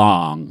so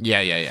long.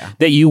 Yeah.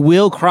 That you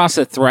will cross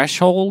a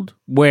threshold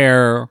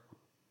where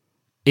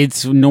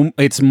it's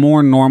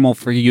more normal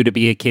for you to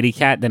be a kitty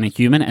cat than a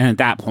human, and at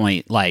that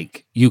point,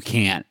 like, you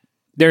can't.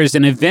 There's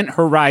an event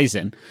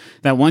horizon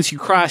that once you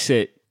cross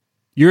it,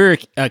 you're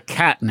a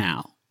cat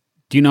now.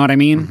 Do you know what I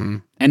mean? Mm-hmm.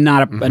 And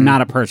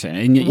not a person.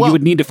 And you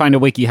would need to find a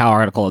WikiHow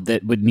article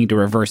that would need to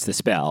reverse the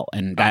spell.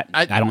 And that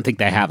I don't think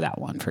they have that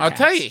one for I'll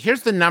cats. tell you,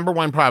 here's the number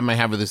one problem I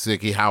have with this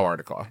WikiHow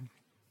article.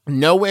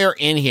 Nowhere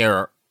in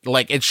here,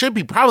 like, it should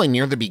be probably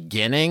near the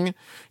beginning,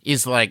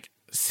 is like,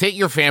 sit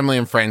your family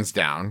and friends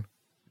down,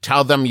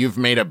 tell them you've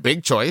made a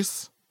big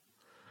choice,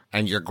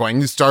 and you're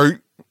going to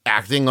start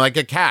acting like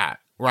a cat,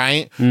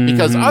 right? Mm-hmm.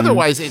 Because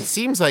otherwise, it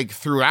seems like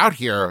throughout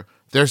here,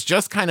 there's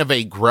just kind of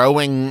a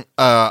growing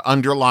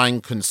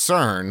underlying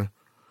concern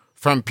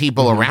from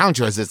people around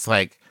you, as it's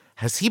like,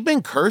 has he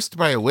been cursed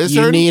by a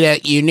wizard?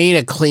 You need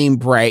a clean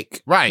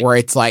break, right? Where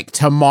it's like,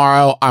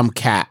 tomorrow I'm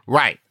cat,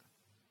 right.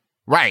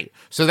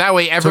 So that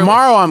way,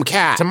 tomorrow I'm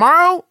cat.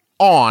 Tomorrow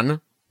on,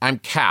 I'm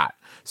cat.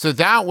 So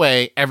that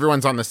way,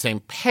 everyone's on the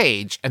same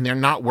page, and they're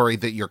not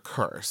worried that you're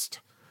cursed.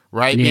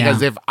 Right? Yeah.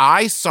 Because if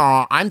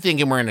I'm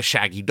thinking we're in a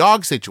shaggy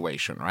dog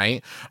situation,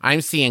 right?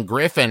 I'm seeing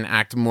Griffin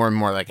act more and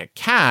more like a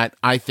cat.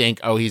 I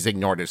think, he's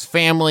ignored his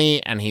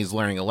family and he's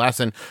learning a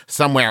lesson.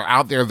 Somewhere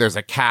out there's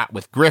a cat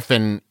with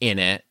Griffin in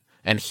it.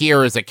 And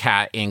here is a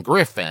cat in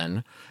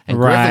Griffin. And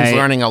Griffin's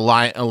learning a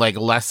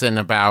lesson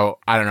about,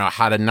 I don't know,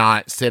 how to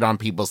not sit on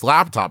people's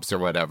laptops or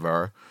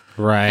whatever.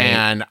 Right.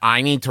 And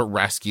I need to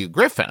rescue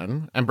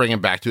Griffin and bring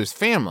him back to his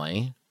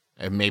family.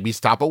 and maybe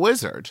stop a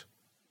wizard.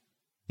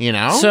 You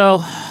know?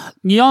 So,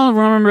 y'all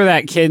remember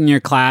that kid in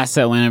your class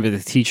that whenever the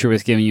teacher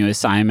was giving you an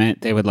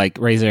assignment, they would like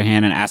raise their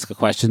hand and ask a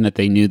question that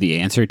they knew the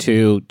answer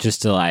to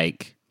just to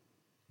like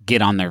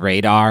get on their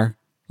radar?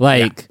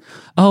 Like,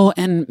 oh,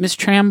 and Miss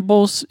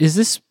Trambles,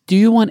 do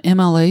you want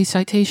MLA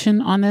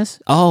citation on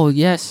this? Oh,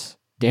 yes,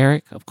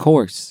 Derek, of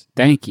course.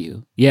 Thank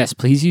you. Yes,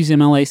 please use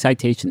MLA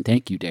citation.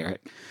 Thank you,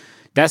 Derek.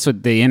 That's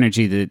what the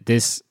energy that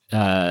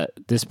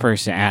this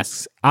person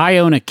asks. I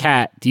own a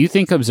cat. Do you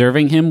think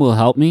observing him will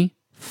help me?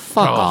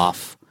 Fuck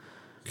off.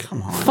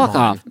 Come on. Fuck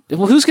off.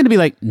 Well, who's going to be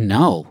like,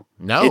 no,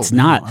 it's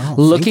not. I don't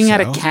Looking think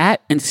at so. a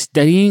cat and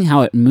studying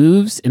how it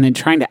moves and then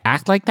trying to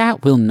act like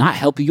that will not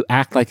help you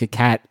act like a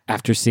cat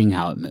after seeing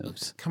how it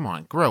moves. Come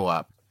on, grow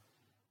up.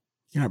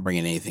 You're not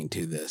bringing anything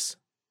to this.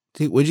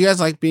 Dude, would you guys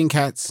like being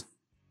cats?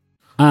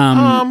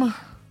 Depends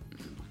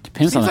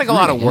Seems on the like a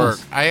lot client, of work.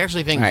 yes. I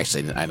actually think. I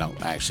actually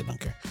don't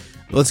care.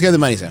 Let's go to the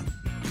money zone.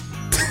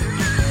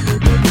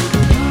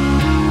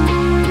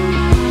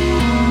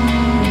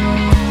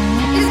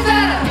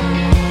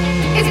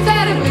 It's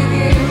better with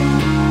you.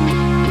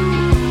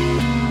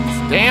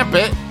 Stamp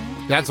it.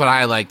 That's what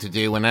I like to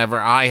do whenever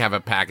I have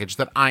a package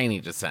that I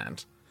need to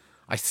send.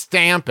 I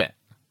stamp it.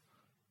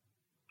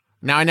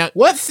 Now I know.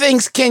 What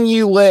things can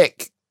you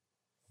lick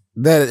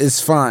that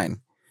is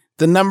fine?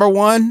 The number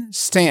one,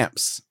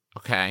 stamps.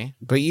 Okay.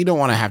 But you don't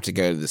want to have to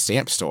go to the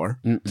stamp store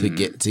to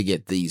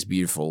get these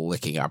beautiful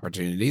licking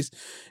opportunities.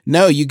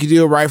 No, you can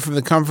do it right from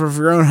the comfort of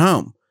your own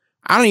home.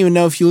 I don't even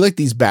know if you lick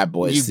these bad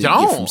boys You that you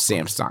get don't. from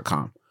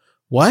stamps.com.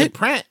 What? They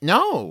print.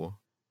 No.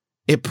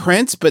 It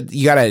prints, but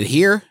you got to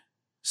adhere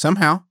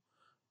somehow.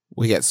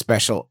 We got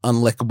special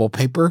unlickable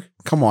paper.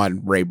 Come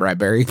on, Ray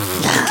Bradbury.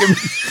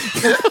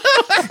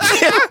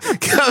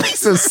 Cut me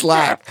some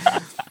slack.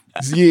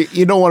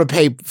 You don't want to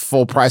pay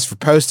full price for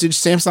postage.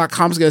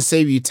 Stamps.com is going to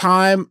save you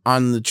time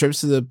on the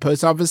trips to the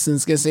post office, and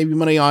it's going to save you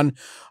money on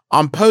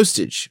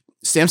postage.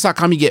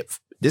 Stamps.com, you get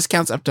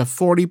discounts up to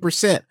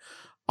 40%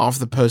 off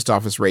the post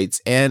office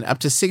rates and up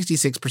to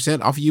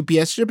 66% off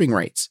UPS shipping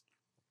rates.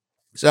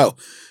 So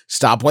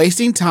stop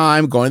wasting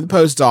time going to the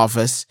post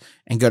office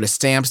and go to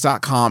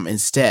stamps.com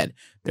instead.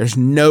 There's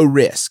no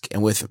risk.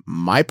 And with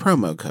my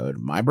promo code,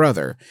 my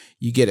brother,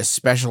 you get a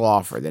special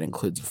offer that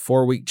includes a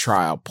 4-week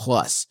trial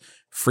plus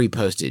free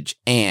postage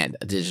and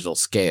a digital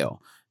scale.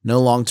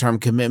 No long-term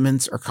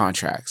commitments or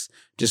contracts.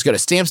 Just go to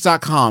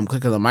stamps.com,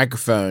 click on the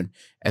microphone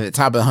at the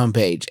top of the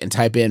homepage and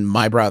type in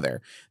my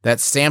brother.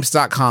 That's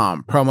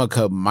stamps.com, promo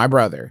code my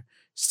brother.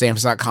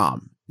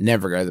 Stamps.com.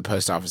 Never go to the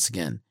post office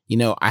again. You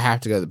know, I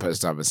have to go to the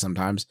post office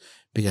sometimes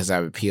because I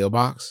have a P.O.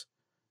 box.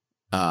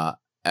 A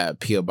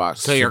P.O.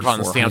 box. So you're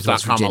calling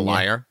stamps.com a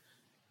liar?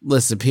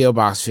 Listen, P.O.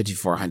 Box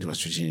 5400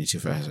 West Virginia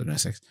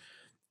 25096.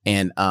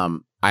 And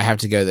I have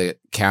to go to the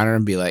counter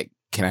and be like,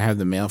 can I have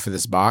the mail for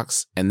this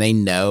box? And they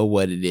know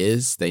what it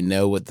is. They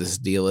know what this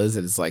deal is.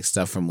 And it's like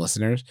stuff from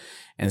listeners.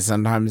 And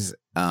sometimes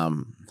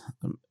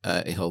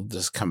he'll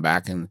just come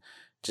back and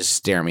just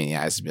stare me in the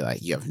eyes and be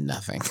like, you have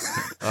nothing.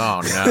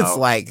 Oh, no. It's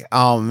like,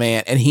 oh,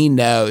 man. And he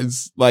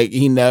knows.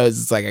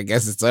 It's like, I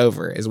guess it's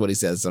over, is what he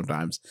says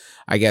sometimes.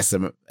 I guess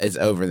it's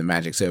over. The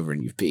magic's over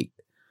and you've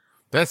peaked.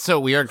 That's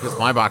so weird because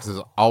my box is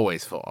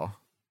always full.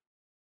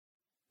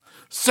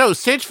 So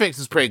Stitch Fix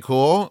is pretty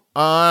cool.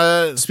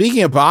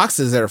 Speaking of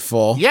boxes that are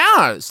full.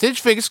 Yeah, Stitch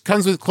Fix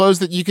comes with clothes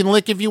that you can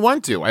lick if you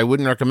want to. I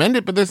wouldn't recommend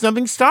it, but there's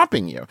nothing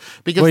stopping you.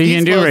 Because what are you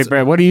going to do, Ray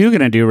Bradbury? What are you going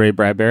to do, Ray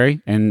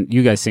Bradbury? And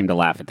you guys seemed to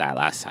laugh at that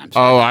last time.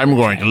 So I'm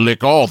going to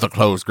lick all the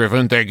clothes,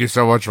 Griffin. Thank you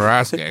so much for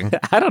asking.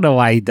 I don't know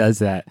why he does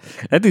that.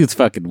 I think it's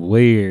fucking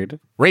weird.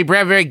 Ray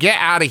Bradbury, get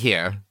out of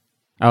here.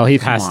 Oh, he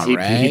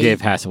did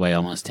pass away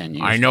almost 10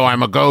 years. I know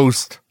I'm a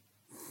ghost.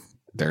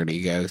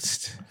 Dirty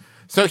ghost.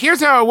 So here's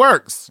how it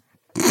works.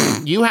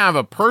 You have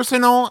a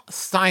personal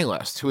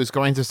stylist who is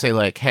going to say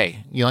like,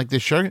 hey, you like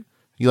this shirt?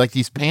 You like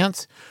these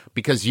pants?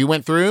 Because you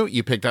went through,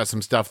 you picked out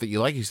some stuff that you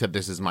like. You said,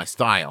 this is my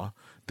style,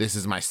 this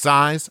is my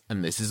size,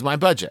 and this is my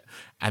budget.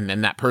 And then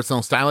that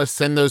personal stylist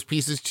send those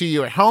pieces to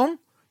you at home.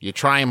 You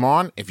try them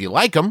on. If you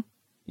like them,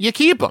 you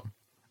keep them.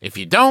 If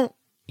you don't,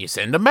 you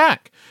send them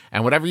back.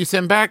 And whatever you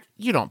send back,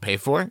 you don't pay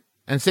for it.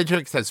 And Stitch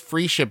Fix has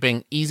free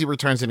shipping, easy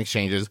returns and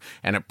exchanges,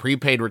 and a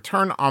prepaid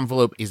return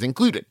envelope is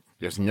included.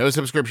 There's no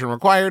subscription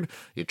required.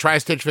 You try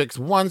Stitch Fix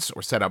once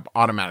or set up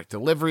automatic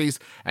deliveries,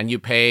 and you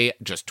pay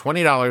just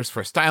 $20 for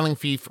a styling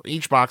fee for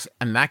each box,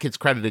 and that gets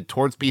credited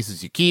towards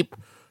pieces you keep.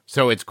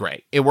 So it's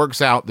great. It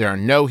works out. There are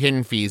no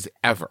hidden fees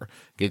ever.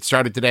 Get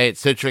started today at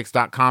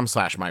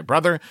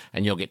stitchfix.com/mybrother,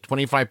 and you'll get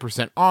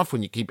 25% off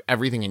when you keep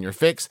everything in your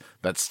fix.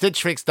 That's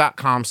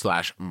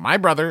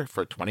stitchfix.com/mybrother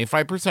for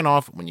 25%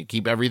 off when you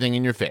keep everything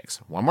in your fix.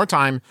 One more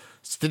time,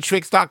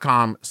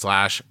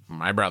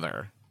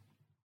 stitchfix.com/mybrother.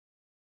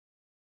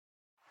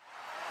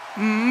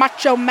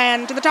 Macho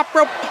Man to the top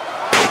rope.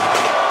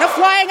 The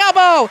flying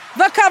elbow.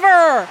 The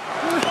cover.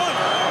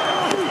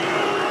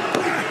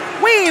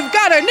 We've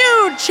got a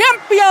new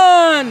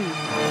champion.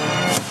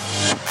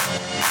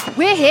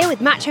 We're here with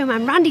Macho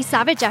Man Randy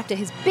Savage after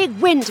his big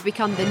win to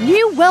become the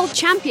new world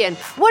champion.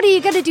 What are you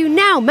going to do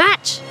now,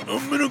 Match?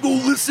 I'm gonna go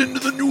listen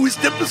to the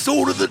newest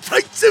episode of the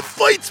Tights and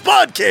Fights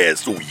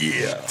podcast, oh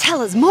yeah.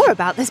 Tell us more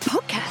about this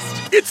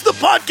podcast. It's the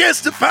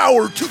podcast of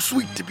power, too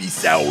sweet to be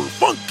sour,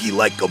 funky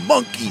like a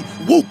monkey,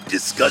 woke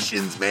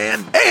discussions,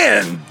 man,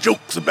 and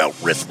jokes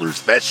about wrestlers'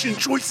 fashion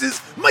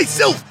choices,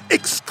 myself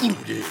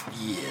excluded,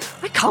 yeah.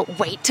 I can't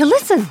wait to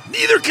listen.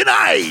 Neither can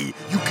I.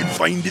 You can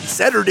find it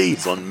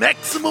Saturdays on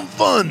Maximum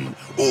Fun.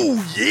 Oh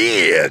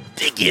yeah,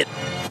 dig it.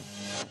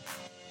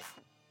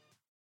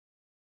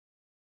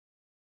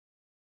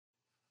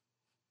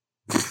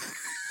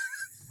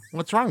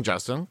 What's wrong,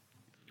 Justin?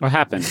 What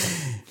happened?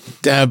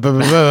 Okay.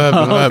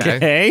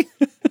 Okay.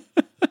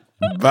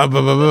 I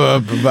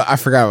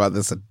forgot about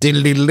this. I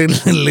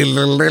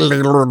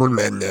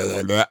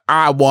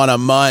want to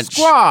munch.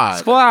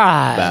 Squad.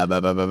 I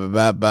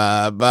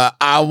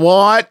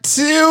want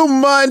to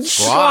munch.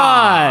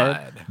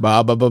 Squad.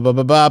 Welcome to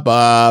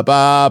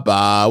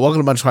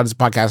Munch Squad, this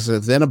podcast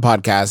within a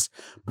podcast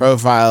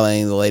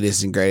profiling the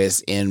latest and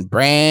greatest in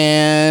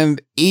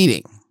brand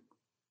eating.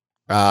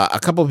 A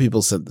couple of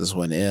people sent this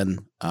one in,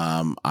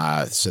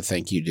 so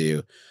thank you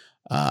to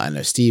I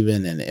know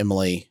Stephen and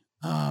Emily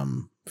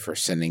for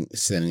sending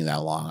that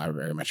along. I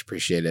very much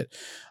appreciate it.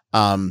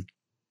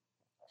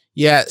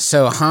 Yeah,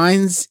 so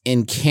HANCH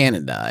in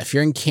Canada. If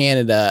you're in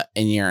Canada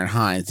and you're in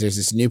HANCH, there's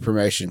this new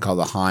promotion called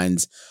the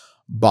HANCH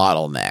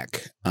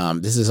Bottleneck.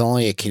 This is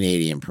only a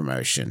Canadian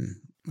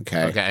promotion.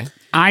 Okay.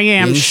 I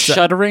am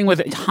shuddering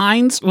with it.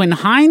 HANCH, when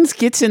HANCH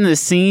gets in the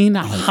scene,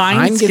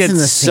 HANCH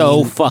gets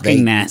so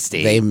fucking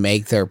nasty. They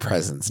make their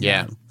presence known.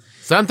 Yeah.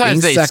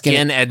 Sometimes they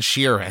skin Ed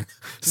Sheeran.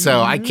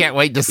 So I can't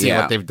wait to see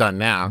what they've done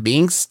now.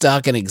 Being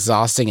stuck in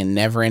exhausting and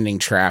never-ending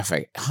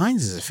traffic.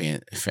 HANCH is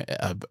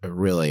a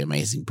really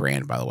amazing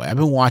brand, by the way. I've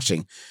been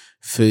watching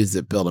Foods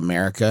That Build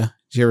America.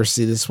 Did you ever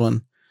see this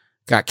one?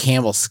 Got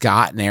Campbell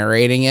Scott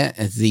narrating it.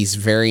 It's these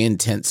very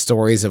intense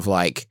stories of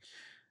like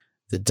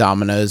the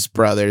Domino's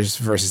brothers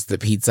versus the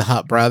Pizza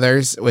Hut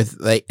brothers and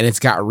it's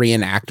got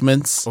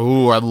reenactments.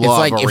 Ooh, I love It's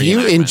like, if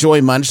you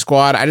enjoy Munch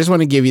Squad, I just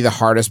want to give you the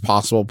hardest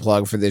possible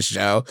plug for this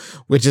show,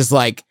 which is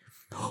like,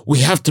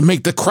 we have to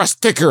make the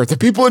crust thicker. The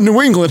people in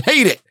New England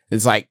hate it.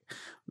 It's like,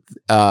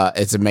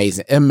 it's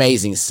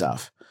amazing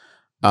stuff.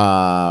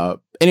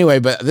 Anyway,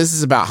 but this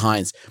is about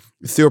HANCH.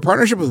 Through a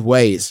partnership with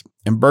Waze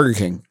and Burger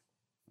King,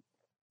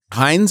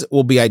 HANCH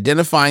will be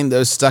identifying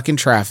those stuck in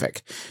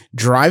traffic,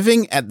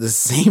 driving at the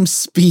same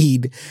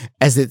speed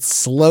as its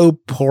slow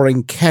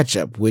pouring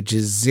ketchup, which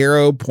is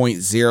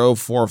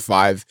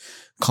 0.045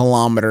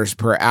 kilometers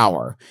per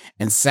hour,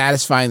 and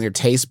satisfying their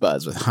taste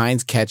buds with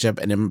HANCH ketchup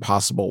and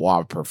Impossible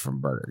Whopper from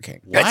Burger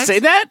King. What? Say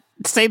that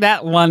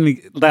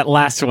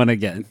last one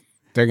again.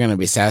 They're going to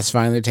be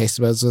satisfying their taste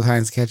buds with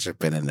HANCH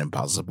ketchup and an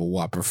Impossible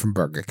Whopper from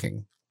Burger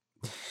King.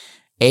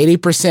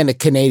 80% of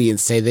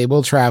Canadians say they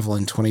will travel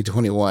in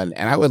 2021,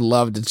 and I would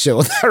love to chill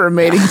with that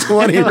remaining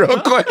 20 real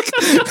quick.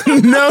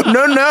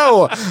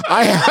 No.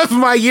 I have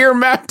my year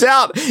mapped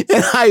out,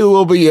 and I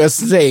will be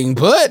staying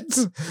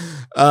put.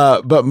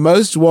 But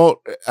most won't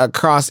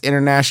cross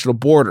international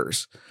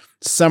borders.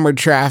 Summer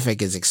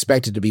traffic is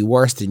expected to be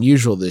worse than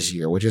usual this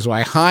year, which is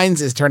why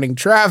HANCH is turning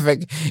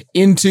traffic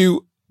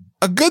into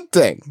a good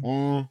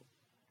thing.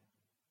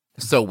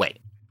 So wait.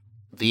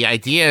 The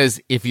idea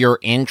is if you're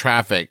in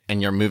traffic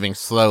and you're moving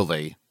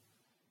slowly,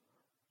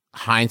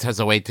 HANCH has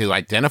a way to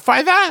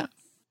identify that?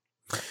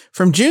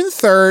 From June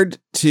 3rd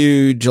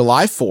to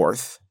July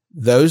 4th,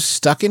 those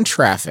stuck in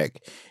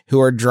traffic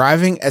who are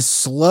driving as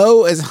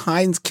slow as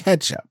HANCH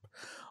ketchup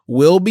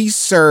will be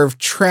served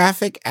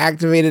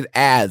traffic-activated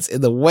ads in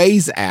the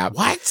Waze app.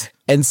 What?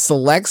 And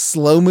select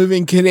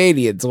slow-moving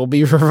Canadians will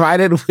be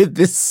provided with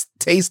this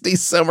tasty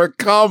summer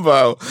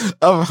combo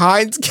of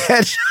HANCH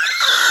ketchup.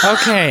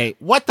 Okay.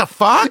 What the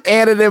fuck?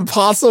 And an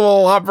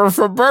Impossible Whopper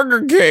from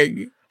Burger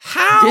King.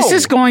 How? This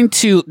is going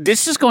to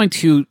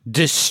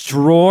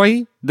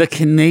destroy the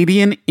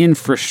Canadian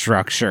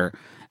infrastructure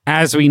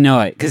as we know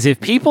it. Because if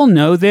people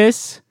know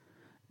this,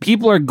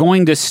 people are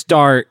going to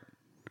start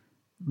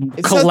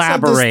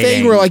collaborating. This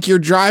thing where like you're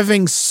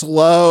driving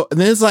slow, and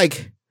then it's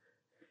like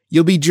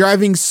you'll be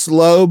driving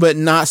slow but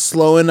not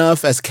slow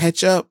enough as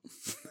ketchup.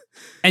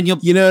 And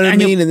you know what I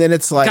mean? And then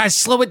it's like, guys,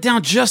 slow it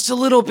down just a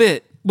little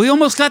bit. We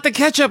almost got the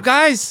ketchup,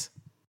 guys.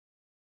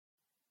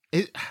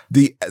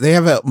 They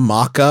have a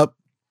mock-up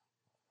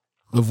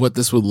of what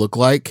this would look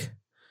like,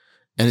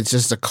 and it's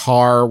just a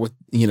car with,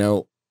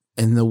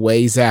 and the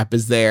Waze app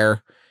is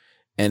there,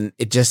 and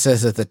it just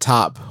says at the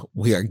top,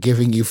 "We are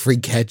giving you free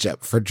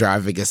ketchup for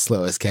driving as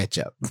slow as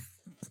ketchup,"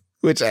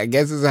 which I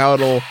guess is how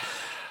it'll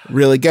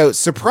really go.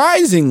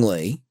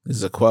 Surprisingly, this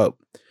is a quote.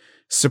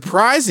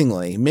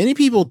 Surprisingly, many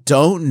people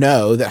don't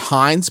know that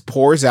HANCH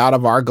pours out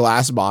of our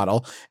glass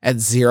bottle at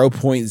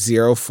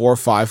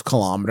 0.045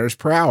 kilometers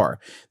per hour.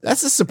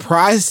 That's a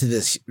surprise to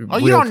this. Oh,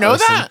 you don't know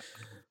that?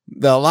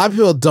 A lot of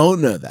people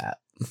don't know that.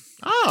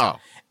 Oh.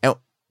 And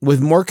with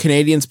more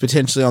Canadians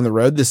potentially on the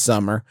road this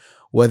summer,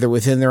 whether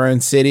within their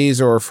own cities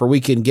or for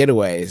weekend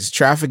getaways.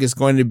 Traffic is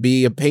going to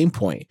be a pain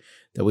point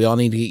that we all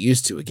need to get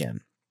used to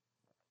again.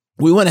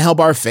 We want to help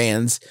our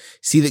fans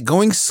see that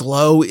going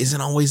slow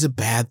isn't always a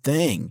bad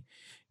thing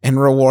and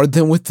reward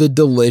them with the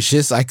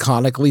delicious,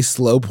 iconically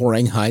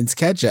slow-pouring Heinz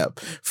ketchup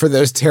for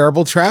those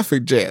terrible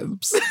traffic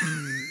jams.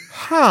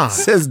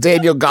 Says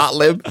Daniel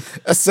Gottlieb,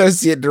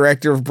 Associate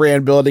Director of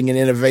Brand Building and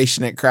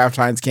Innovation at Kraft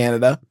Heinz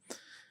Canada.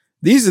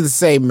 These are the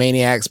same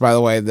maniacs, by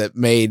the way, that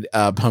made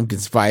pumpkin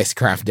spice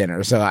Kraft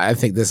dinner. So I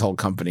think this whole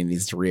company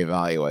needs to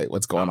reevaluate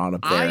what's going on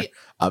up there,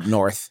 up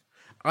north.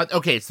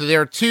 Okay, so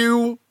there are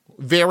two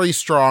very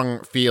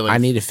strong feelings. I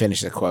need to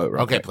finish the quote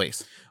real quick.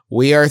 Please.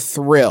 We are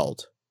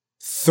thrilled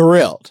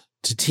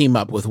to team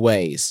up with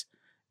Waze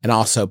and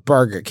also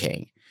Burger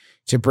King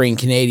to bring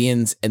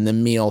Canadians and the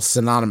meal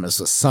synonymous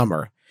with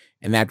summer.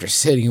 And after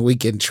sitting a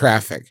week in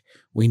traffic,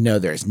 we know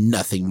there's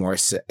nothing more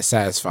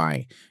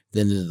satisfying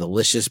than the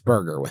delicious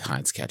burger with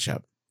Heinz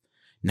ketchup.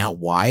 Now,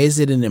 why is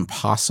it an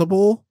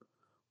Impossible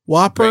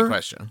Whopper? Great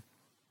question.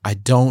 I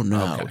don't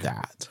know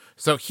that.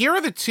 So here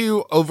are the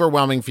two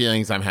overwhelming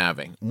feelings I'm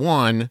having.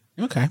 One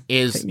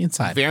is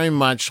very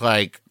much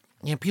like,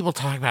 people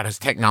talk about has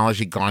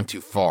technology gone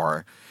too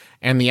far?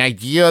 And the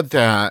idea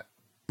that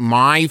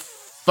my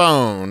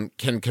phone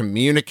can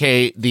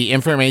communicate the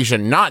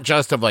information, not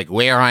just of like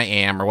where I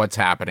am or what's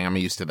happening, I'm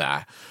used to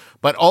that,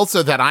 but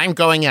also that I'm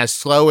going as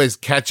slow as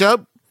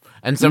ketchup,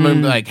 and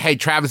someone be like, hey,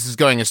 Travis is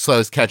going as slow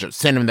as ketchup,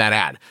 send him that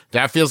ad.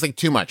 That feels like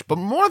too much. But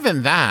more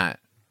than that,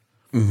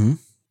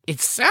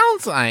 it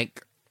sounds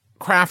like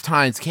Kraft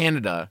Heinz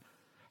Canada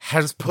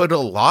has put a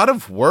lot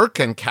of work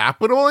and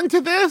capital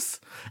into this,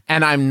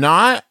 and I'm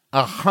not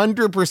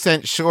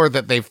 100% sure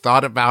that they've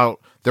thought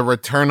about the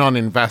return on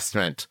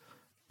investment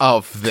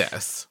of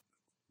this.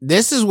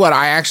 This is what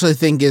I actually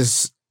think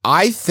is,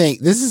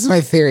 this is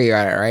my theory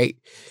on it, right?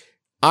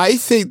 I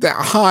think that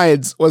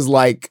Heinz was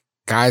like,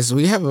 guys,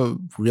 we have a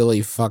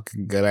really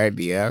fucking good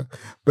idea,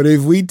 but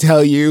if we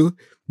tell you,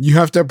 you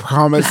have to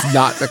promise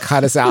not to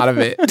cut us out of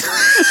it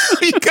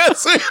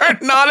because we are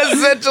not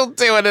essential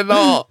to it at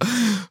all.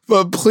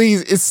 But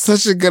please, it's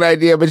such a good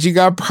idea, but you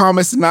got to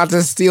promise not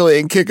to steal it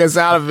and kick us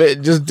out of it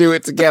and just do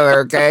it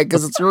together, okay?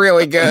 Because it's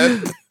really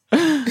good.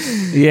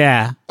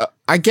 Yeah.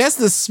 I guess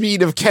the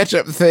speed of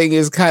ketchup thing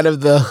is kind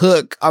of the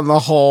hook on the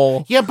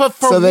whole. Yeah, but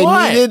for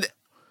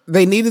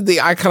they needed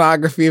the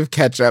iconography of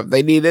ketchup.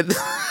 They needed...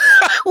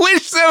 I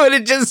wish someone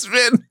had just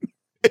been...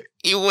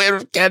 You win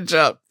with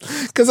ketchup.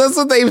 Because that's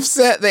what they've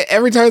said.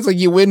 Every time it's like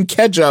you win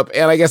ketchup,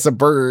 and I guess a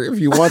burger if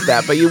you want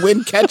that, but you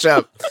win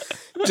ketchup.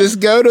 Just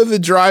go to the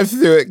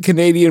drive-thru at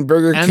Canadian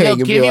Burger King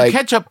and give you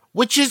ketchup,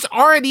 which is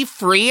already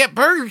free at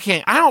Burger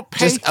King. I don't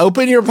pay. Just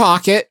open your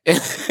pocket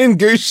and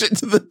goosh it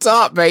to the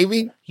top,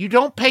 baby. You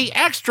don't pay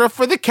extra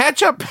for the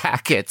ketchup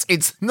packets.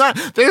 It's not.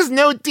 There's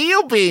no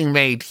deal being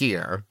made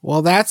here.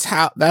 Well, that's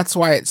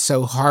why it's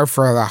so hard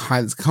for the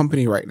Heinz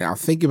company right now.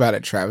 Think about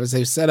it, Travis.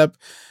 They've set up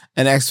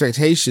an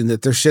expectation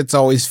that their shit's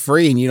always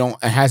free and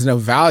it has no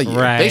value.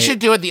 Right. They should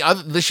do it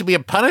this should be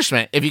a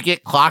punishment. If you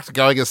get clocked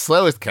going as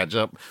slow as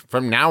ketchup,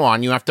 from now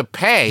on you have to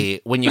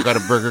pay when you go to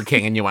Burger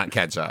King and you want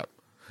ketchup.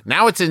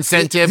 Now it's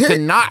incentive to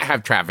not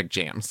have traffic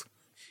jams.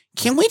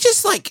 Can we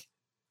just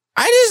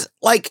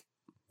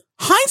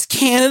Heinz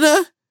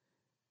Canada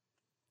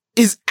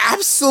is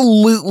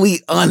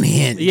absolutely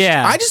unhinged.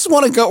 Yeah. I just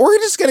want to go. We're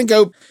just going to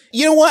go.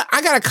 You know what?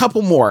 I got a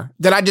couple more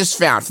that I just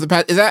found for the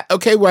past. Is that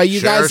okay? Well, you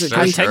guys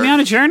take me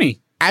on a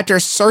journey. After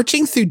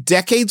searching through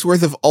decades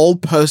worth of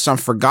old posts on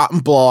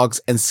forgotten blogs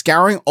and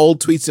scouring old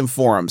tweets and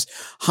forums,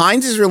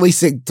 Heinz is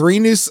releasing 3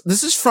 new.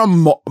 This is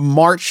from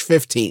March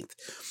 15th.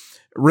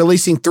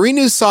 Releasing 3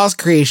 new sauce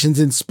creations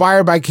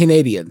inspired by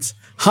Canadians.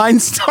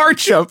 Heinz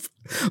Tarchup.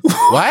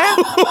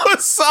 What?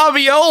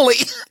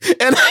 Savioli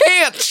and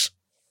HANCH.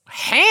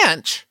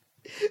 HANCH?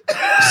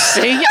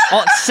 Say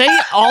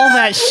all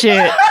that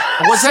shit.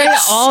 Was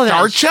that all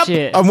that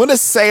shit? I'm gonna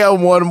say it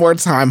one more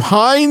time.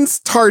 Heinz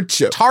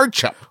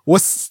Tarchup.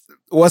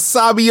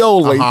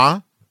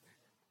 Wasabioli.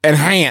 And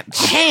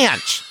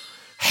HANCH.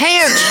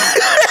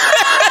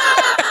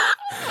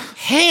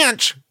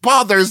 HANCH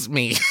bothers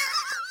me.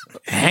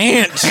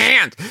 HANCH.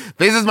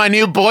 This is my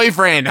new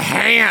boyfriend.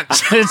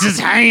 HANCH. This is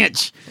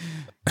HANCH.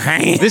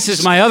 This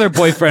is my other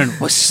boyfriend,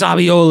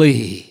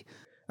 Wasabioli.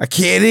 I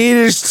can't eat it.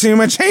 There's too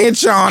much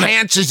HANCH on it.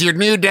 HANCH is your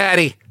new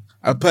daddy.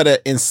 I put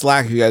it in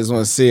Slack if you guys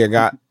want to see. I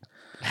got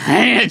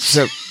HANCH.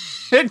 So,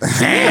 HANCH.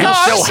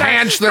 Show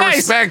HANCH the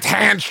respect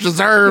HANCH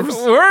deserves.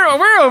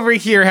 We're over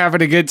here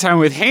having a good time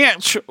with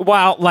HANCH,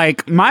 while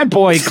my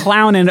boy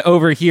clowning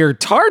over here,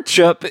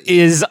 Tarchup,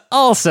 is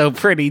also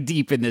pretty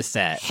deep in the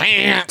set.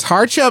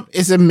 Tarchup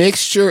is a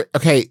mixture.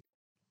 Okay,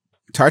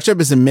 Tarchup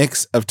is a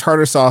mix of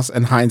tartar sauce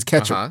and Heinz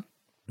ketchup.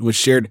 Was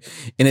shared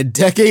in a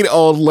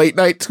decade-old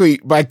late-night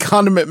tweet by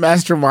condiment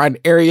mastermind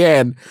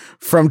Ariane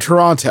from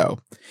Toronto.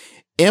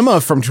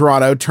 Emma from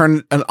Toronto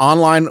turned an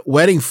online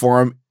wedding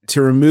forum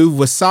to remove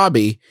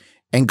wasabi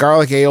and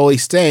garlic aioli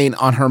stain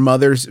on her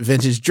mother's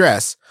vintage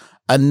dress,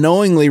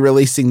 unknowingly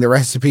releasing the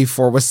recipe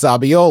for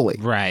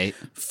wasabioli. Right.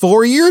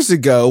 4 years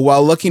ago,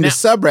 while looking to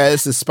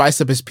subreddits to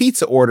spice up his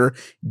pizza order,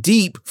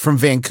 Deep from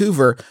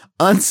Vancouver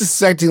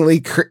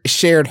unsuspectingly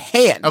shared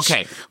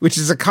HANCH, which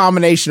is a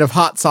combination of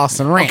hot sauce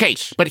and ranch. Okay,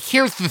 but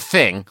here's the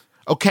thing.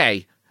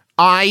 Okay,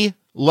 I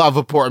love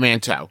a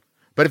portmanteau.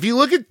 But if you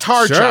look at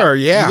Tarchup,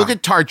 you look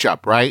at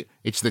Tarchup, right?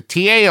 It's the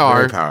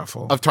TAR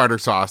of tartar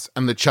sauce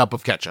and the chup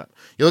of ketchup.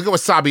 You look at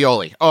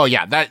wasabioli. Oh,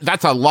 yeah,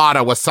 that's a lot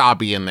of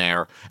wasabi in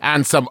there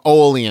and some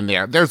oli in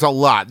there. There's a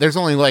lot. There's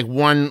only like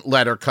one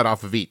letter cut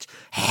off of each.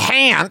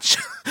 HANCH,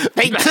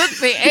 they took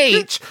the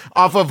H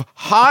off of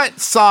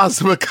hot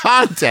sauce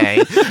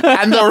picante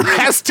and the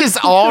rest is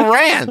all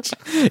ranch.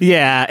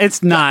 Yeah,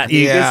 it's not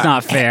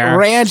fair.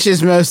 Ranch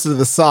is most of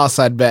the sauce,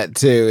 I'd bet,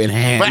 too, in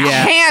HANCH. But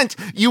HANCH,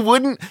 you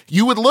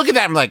would look at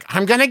that and be like,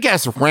 I'm going to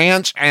guess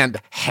ranch and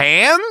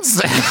hands?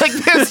 Like,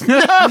 there's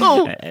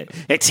no.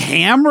 It's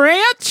ham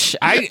ranch?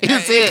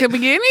 It could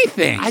be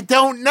anything. I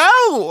don't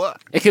know.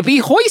 It could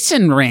be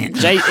hoisin ranch.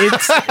 I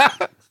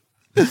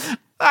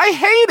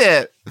hate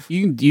it.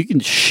 You can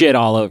shit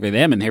all over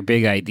them and their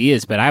big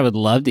ideas, but I would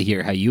love to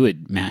hear how you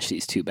would mash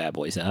these two bad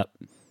boys up.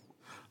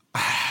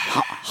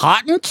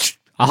 HANCH?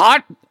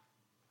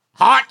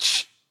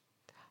 HANCH?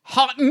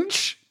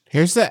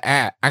 Here's the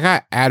ad. I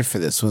got an ad for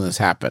this when this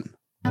happened.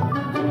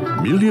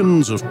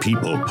 Millions of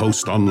people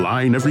post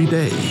online every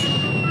day,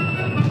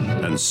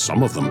 and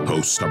some of them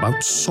post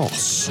about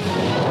sauce.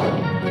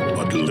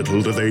 But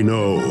little do they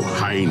know,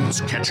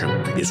 HANCH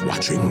ketchup is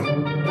watching.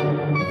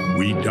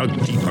 We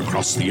dug deep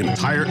across the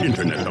entire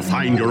internet to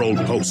find your old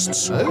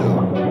posts,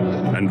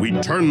 and we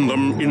turned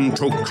them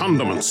into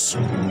condiments.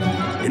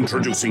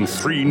 Introducing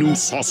 3 new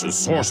sauces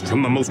sourced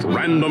from the most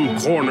random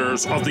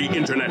corners of the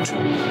internet.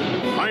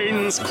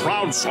 HANCH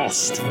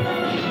crowdsourced.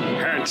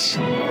 HANCH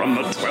from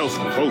the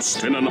 12th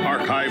post in an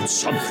archived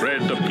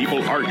subthread of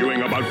people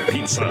arguing about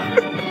pizza.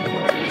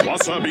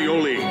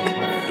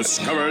 Wasabioli,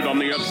 discovered on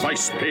the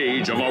advice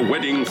page of a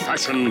wedding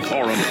fashion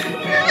forum.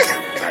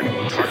 And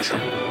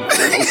Tarchup,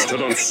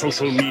 posted on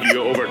social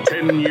media over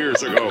 10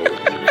 years ago.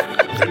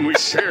 Then we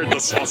shared the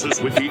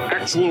sauces with the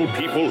actual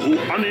people who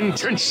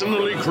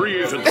unintentionally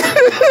created them.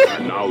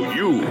 And now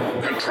you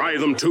can try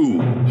them too.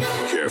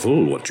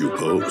 Careful what you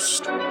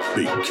post.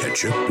 Big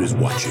Ketchup is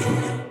watching.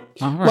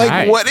 All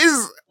right.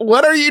 Like,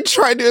 what are you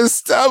trying to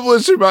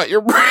establish about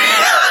your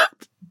brand?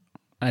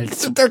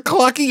 That they're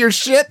clocking your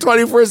shit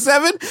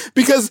 24/7?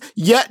 Because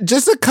yet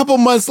just a couple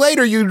months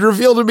later, you'd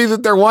reveal to me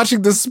that they're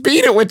watching the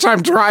speed at which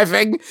I'm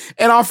driving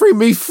and offering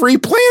me free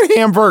plant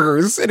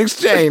hamburgers in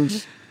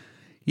exchange.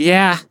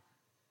 Yeah,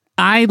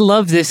 I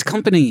love this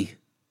company.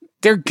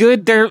 They're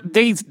good.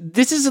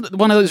 This is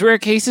one of those rare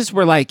cases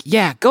where, like,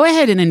 yeah, go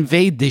ahead and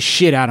invade this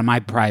shit out of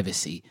my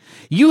privacy.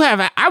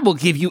 I will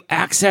give you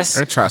access.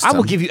 I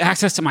will give you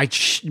access to my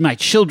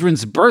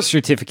children's birth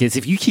certificates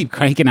if you keep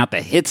cranking out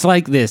the hits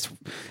like this.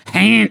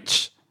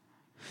 HANCH.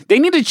 They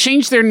need to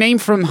change their name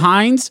from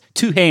Heinz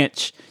to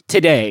HANCH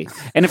today.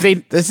 And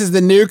if this is the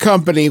new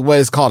company, what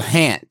is called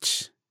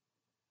HANCH.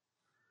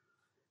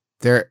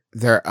 Their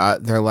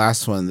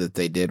last one that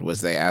they did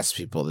was they asked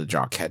people to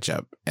draw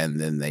ketchup, and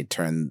then they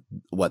turned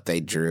what they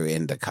drew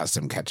into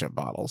custom ketchup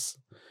bottles.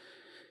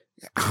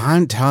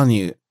 I'm telling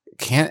you,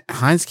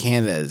 Heinz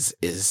Canada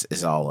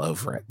is all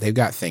over it. They've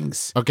got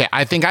things. Okay,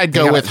 I think I'd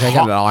go with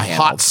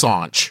hot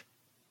Sanch.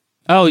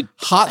 Oh,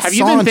 hot. Have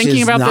you been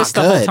thinking about this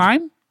the whole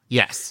time?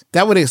 Yes.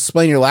 That would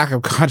explain your lack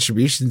of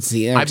contributions to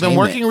the entertainment. I've been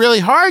working really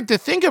hard to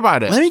think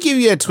about it. Let me give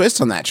you a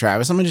twist on that,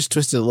 Travis. I'm going to just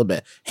twist it a little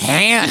bit.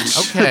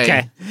 HANCH.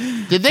 Okay.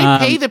 Did they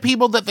pay the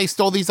people that they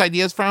stole these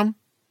ideas from?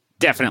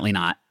 Definitely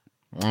not.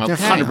 Okay.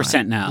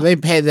 100% no.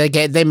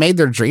 They made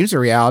their dreams a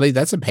reality.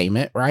 That's a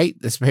payment, right?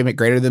 That's a payment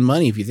greater than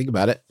money if you think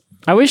about it.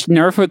 I wish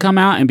Nerf would come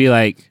out and be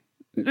like,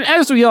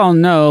 as we all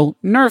know,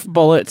 Nerf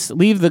bullets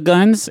leave the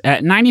guns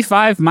at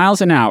 95 miles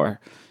an hour.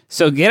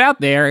 So get out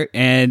there,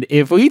 and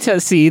if we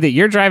see that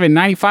you're driving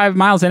 95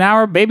 miles an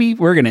hour, baby,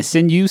 we're going to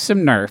send you some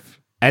Nerf.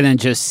 And then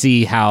just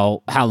see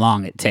how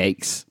long it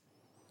takes.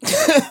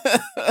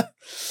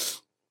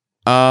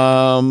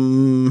 How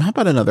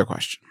about another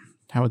question?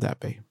 How would that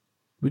be?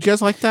 Would you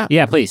guys like that?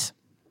 Yeah, please.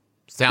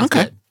 Sounds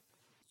good.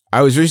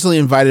 I was recently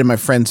invited to my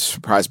friend's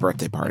surprise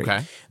birthday party.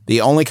 Okay.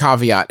 The only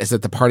caveat is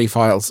that the party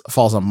falls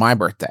on my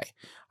birthday.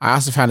 I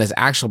also found his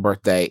actual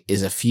birthday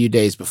is a few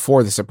days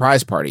before the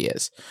surprise party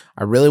is.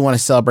 I really want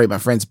to celebrate my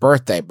friend's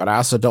birthday, but I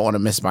also don't want to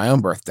miss my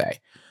own birthday.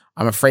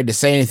 I'm afraid to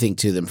say anything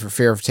to them for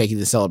fear of taking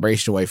the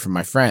celebration away from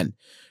my friend.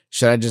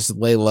 Should I just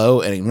lay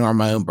low and ignore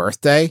my own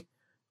birthday?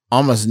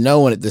 Almost no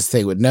one at this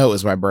thing would know it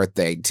was my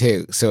birthday,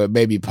 too, so it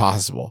may be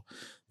possible.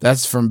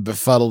 That's from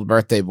Befuddled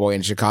Birthday Boy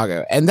in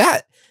Chicago. And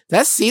that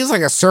seems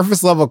like a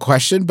surface level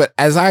question, but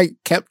as I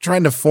kept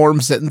trying to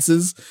form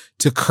sentences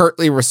to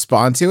curtly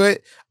respond to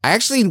it, I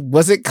actually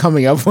wasn't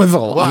coming up with a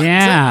lot.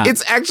 Yeah.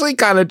 It's actually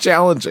kind of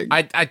challenging.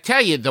 I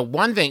tell you, the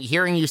one thing,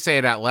 hearing you say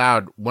it out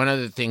loud, one of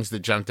the things that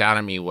jumped out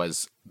at me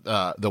was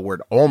the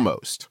word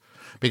almost.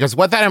 Because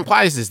what that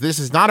implies is this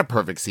is not a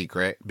perfect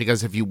secret,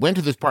 because if you went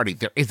to this party,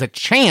 there is a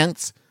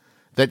chance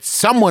that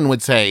someone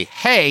would say,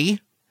 hey,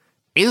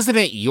 isn't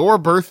it your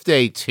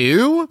birthday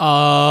too?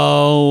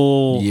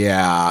 Oh.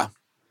 Yeah.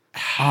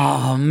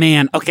 Oh,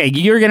 man. Okay,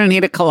 you're going to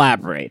need a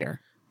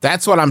collaborator.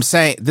 That's what I'm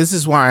saying. This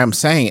is why I'm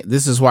saying it.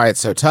 This is why it's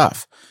so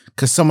tough.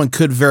 Because someone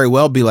could very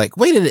well be like,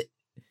 wait,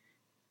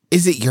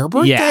 is it your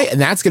birthday? Yeah.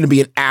 And that's going to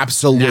be an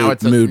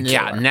absolute mood killer.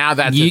 Yeah, now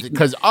that's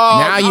because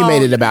now you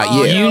made it about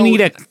you. You need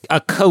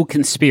a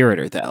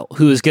co-conspirator, though,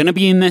 who is going to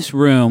be in this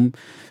room,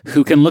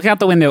 who can look out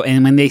the window,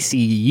 and when they see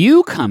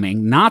you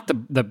coming, not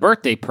the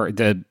birthday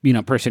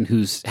person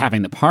who's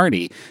having the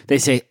party, they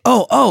say,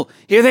 "Oh,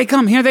 here they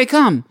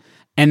come!"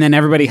 And then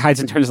everybody hides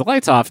and turns the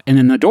lights off, and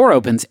then the door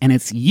opens, and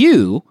it's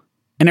you,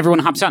 and everyone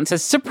hops out and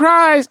says,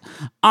 "Surprise!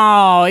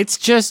 Oh, it's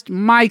just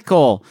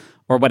Michael,"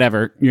 or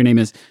whatever your name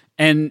is.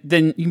 And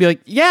then you'd be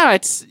like, "Yeah,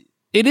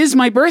 it is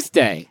my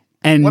birthday."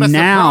 And what a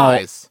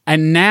surprise.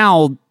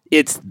 now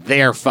it's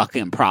their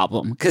fucking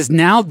problem, because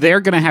now they're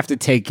going to have to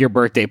take your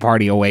birthday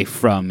party away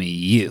from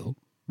you.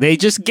 They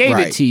just gave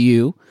it to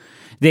you.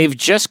 They've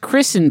just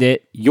christened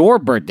it your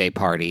birthday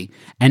party,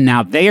 and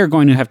now they are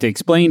going to have to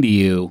explain to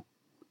you,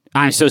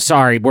 I'm so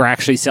sorry, we're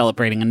actually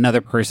celebrating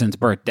another person's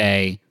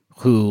birthday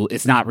who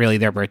it's not really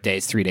their birthday,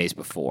 it's 3 days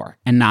before,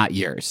 and not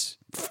yours.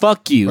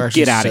 Fuck you.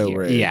 Get out of here.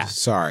 Rude. Yeah.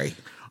 Sorry.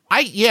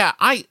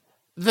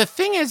 The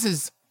thing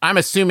is I'm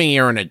assuming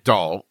you're an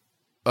adult,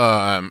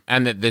 and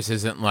that this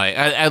isn't like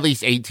at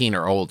least 18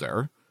 or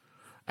older.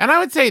 And I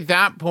would say at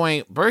that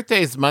point,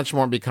 birthdays much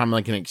more become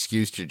like an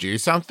excuse to do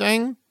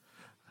something.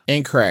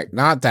 Incorrect.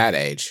 Not that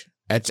age.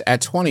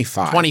 At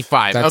 25.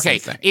 25.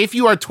 Okay. If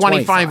you are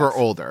 25 or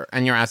older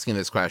and you're asking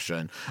this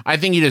question, I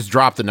think you just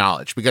drop the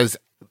knowledge, because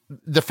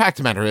the fact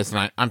of the matter is,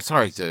 and I'm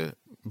sorry to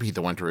be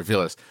the one to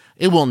reveal this,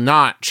 it will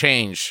not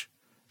change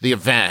the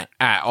event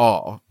at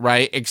all,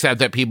 right? Except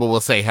that people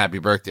will say happy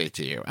birthday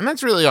to you. And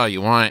that's really all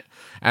you want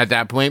at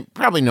that point.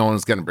 Probably no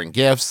one's going to bring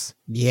gifts.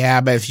 Yeah,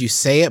 but if you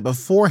say it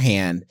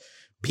beforehand,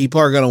 people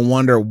are going to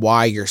wonder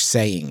why you're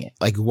saying it.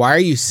 Like, why are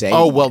you saying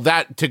it?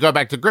 That, to go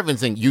back to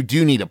Griffin's thing, you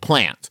do need a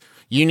plant.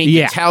 You need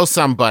to tell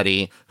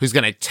somebody who's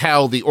going to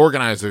tell the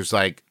organizers,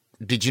 like,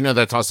 did you know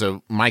that's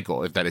also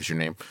Michael, if that is your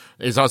name?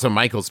 It's also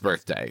Michael's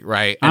birthday,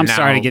 right? I'm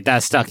sorry to get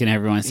that stuck in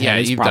everyone's head.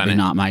 It's probably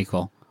not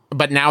Michael.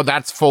 But now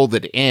that's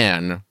folded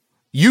in.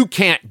 You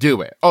can't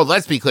do it. Oh,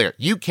 let's be clear.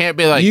 You can't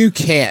be like, you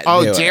can't.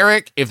 Oh,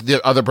 Derek, if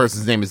the other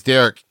person's name is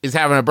Derek, is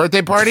having a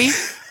birthday party.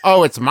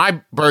 Oh, it's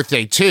my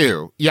birthday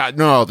too. Yeah,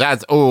 no, I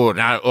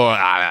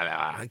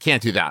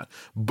can't do that.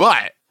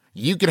 But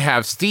you could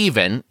have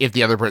Steven, if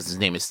the other person's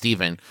name is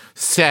Steven,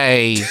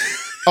 say,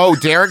 oh,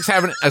 Derek's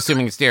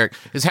assuming it's Derek,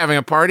 is having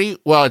a party.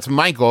 Well, it's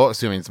Michael,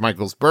 assuming it's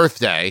Michael's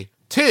birthday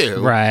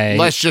too. Right.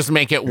 Let's just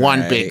make it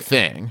one big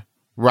thing.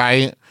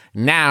 Right.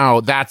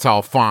 Now, that's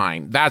all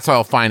fine. That's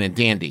all fine and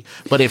dandy.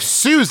 But if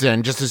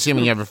Susan, just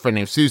assuming you have a friend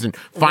named Susan,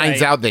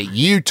 finds out that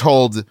you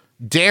told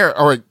Derek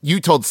or you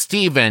told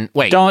Steven,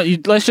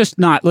 let's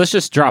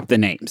just drop the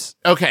names.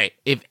 Okay.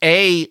 If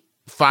A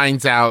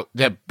finds out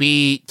that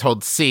B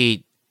told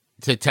C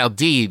to tell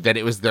D that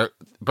it was their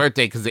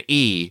birthday because of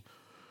E,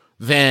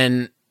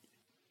 then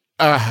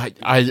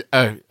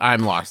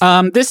I'm lost.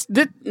 This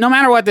no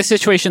matter what, the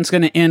situation's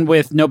going to end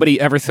with nobody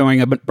ever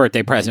throwing a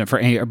birthday present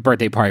a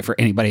birthday party for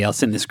anybody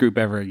else in this group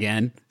ever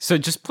again. So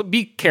just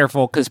be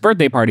careful, because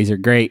birthday parties are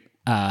great.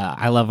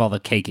 I love all the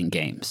cake and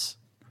games.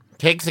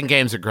 Cakes and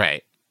games are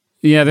great.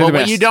 Yeah, they're the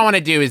best. What you don't want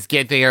to do is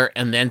get there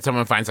and then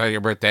someone finds out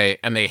your birthday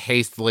and they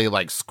hastily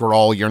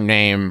scroll your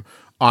name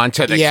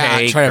onto the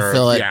cake. Try to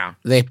fill it. Yeah.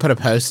 They put a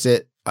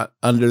Post-it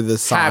under the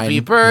sign. Happy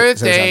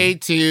birthday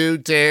to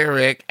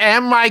Derek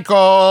and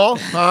Michael.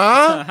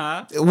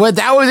 Huh? Well,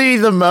 that would be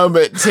the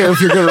moment, too, if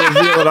you're going to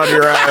reveal it on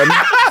your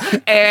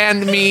own.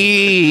 And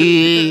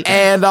me.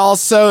 And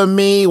also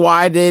me.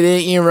 Why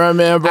didn't you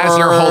remember? As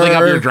you're holding up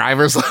your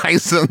driver's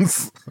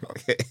license.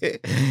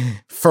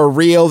 For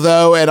real,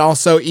 though, and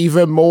also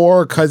even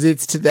more because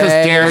it's today.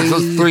 Because Derek's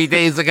was 3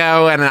 days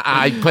ago, and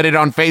I put it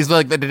on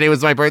Facebook that today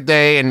was my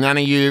birthday, and none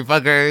of you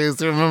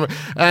fuckers remember.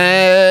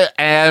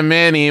 And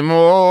many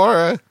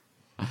more.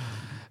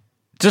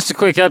 Just a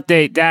quick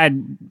update,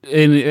 Dad,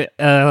 in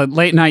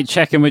late night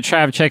check-in with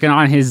Trav, checking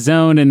on his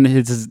zone and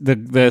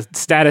the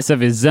status of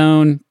his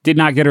zone. Did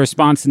not get a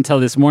response until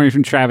this morning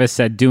from Travis,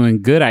 said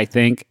doing good, I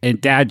think.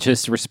 And Dad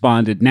just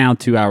responded now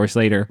 2 hours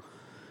later.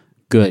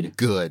 Good.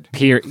 Good.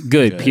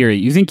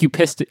 Period. You think you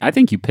pissed? I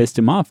think you pissed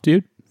him off,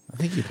 dude.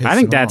 I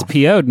think Dad's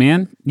PO'd,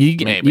 man. You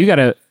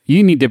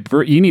need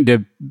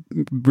to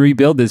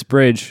rebuild this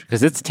bridge,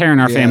 because it's tearing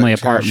our family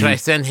apart. Should I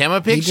send him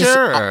a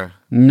picture?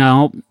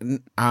 No.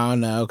 Oh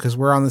no, because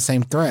we're on the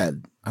same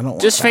thread. I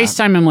don't. Just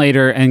FaceTime him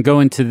later and go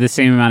into the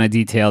same amount of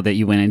detail that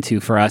you went into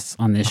for us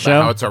on this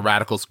show. How it's a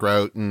radical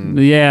scrote.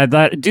 Yeah,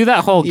 do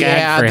that whole gag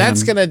for him. Yeah,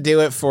 that's going to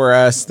do it for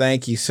us.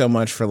 Thank you so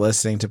much for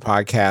listening to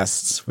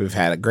podcasts. We've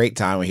had a great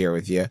time here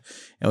with you,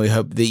 and we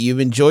hope that you've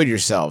enjoyed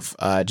yourself.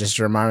 Just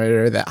a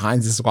reminder that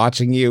Heinz is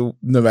watching you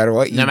no matter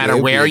what you do. No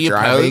matter where you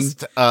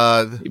post.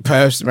 No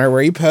matter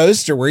where you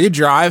post or where you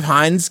drive,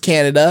 Heinz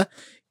Canada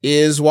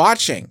is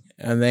watching,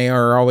 and they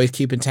are always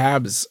keeping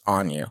tabs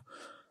on you.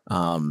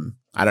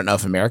 I don't know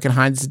if American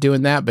Heinz is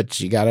doing that, but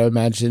you got to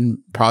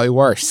imagine probably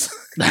worse.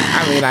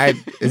 I mean,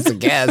 it's a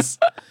guess,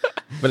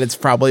 but it's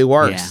probably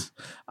worse.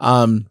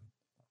 Yeah.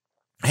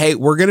 Hey,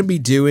 we're going to be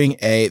doing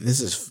this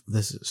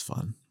is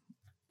fun.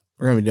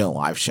 We're going to be doing a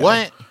live show.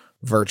 What?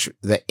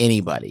 That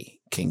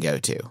anybody can go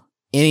to.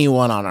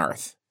 Anyone on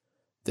earth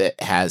that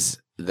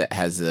has the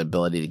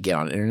ability to get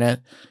on the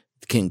internet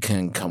can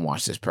come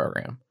watch this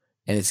program.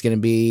 And I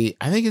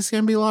think it's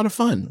going to be a lot of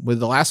fun. With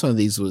the last one of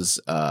these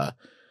was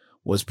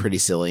pretty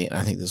silly, and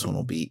I think this one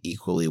will be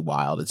equally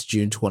wild. It's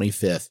June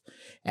 25th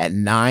at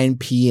 9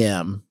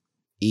 p.m.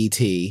 ET.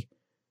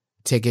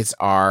 Tickets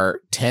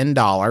are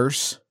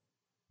 $10,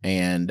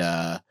 and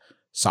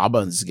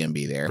Sawbones is going to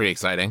be there. Pretty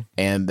exciting.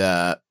 And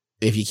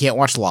if you can't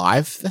watch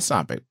live, that's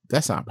not big.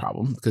 That's not a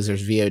problem because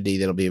there's VOD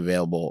that'll be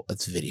available.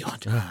 It's video on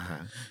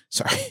demand.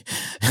 Sorry.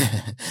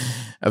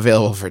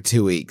 Available for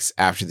 2 weeks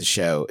after the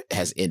show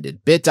has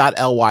ended.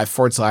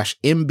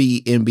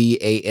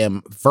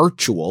 bit.ly/MBMBaM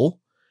virtual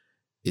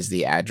is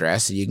the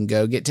address. And you can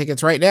go get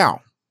tickets right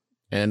now.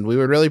 And we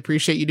would really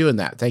appreciate you doing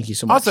that. Thank you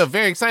so much. Also,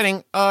 very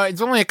exciting.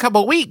 It's only a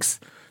couple weeks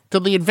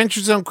till the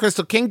Adventure Zone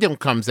Crystal Kingdom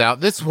comes out.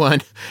 This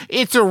one,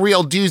 it's a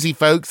real doozy,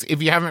 folks.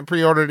 If you haven't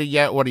pre-ordered it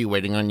yet, what are you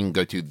waiting on? You can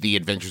go to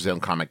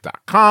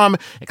theadventurezonecomic.com.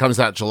 It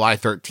comes out July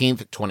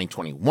 13th,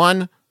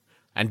 2021.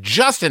 And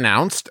just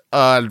announced,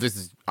 this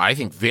is, I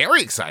think,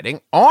 very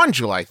exciting. On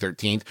July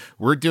 13th,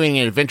 we're doing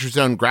an Adventure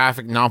Zone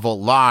graphic novel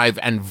live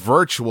and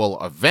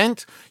virtual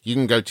event. You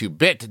can go to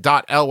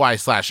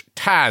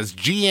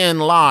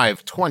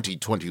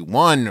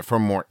bit.ly/TazGNLive2021 for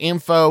more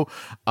info.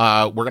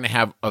 We're going to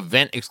have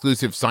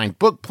event-exclusive signed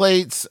book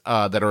plates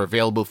that are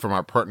available from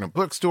our partner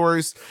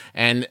bookstores.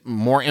 And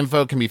more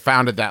info can be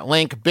found at that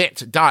link,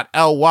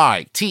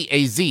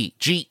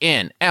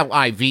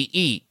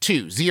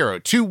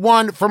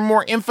 bit.ly/TazGNLive2021. For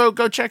more info,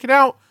 go check it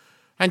out.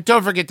 And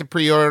don't forget to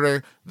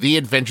pre-order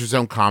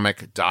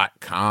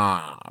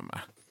theadventurezonecomic.com.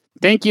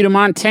 Thank you to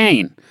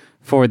Montaigne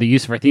for the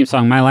use of our theme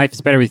song, My Life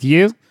is Better With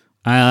You.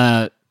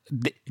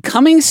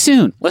 Coming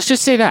soon. Let's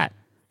just say that.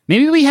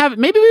 Maybe now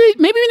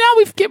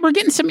we're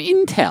getting some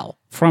intel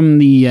from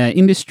the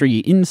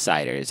industry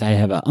insiders. I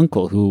have an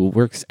uncle who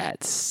works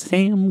at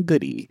Sam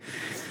Goody.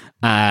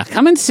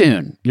 Coming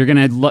soon. You're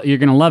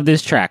gonna love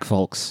this track,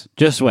 folks.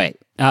 Just wait.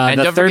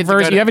 The third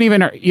verse, you haven't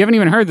even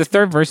heard the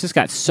third verse. It's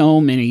got so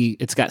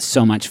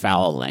much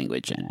foul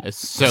language in it. It's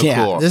so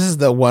cool. This is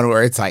the one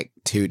where it's like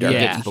too dark.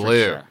 Yeah, it's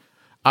blue. Sure.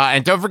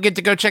 And don't forget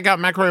to go check out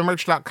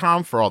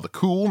McElroyMerch.com for all the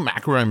cool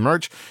McElroy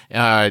merch.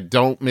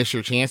 Don't miss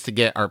your chance to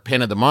get our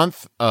pin of the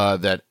month.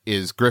 That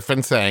is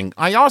Griffin saying,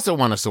 "I also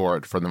want a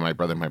sword" from the My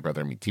Brother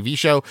and Me TV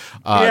show.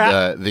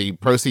 The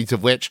proceeds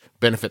of which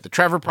benefit the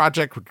Trevor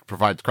Project, which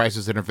provides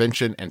crisis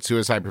intervention and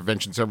suicide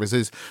prevention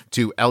services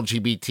to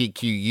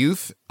LGBTQ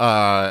youth,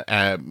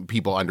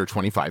 people under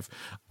 25.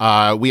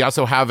 We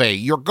also have a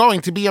 "You're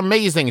Going to Be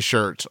Amazing"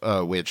 shirt,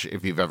 which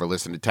if you've ever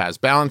listened to Taz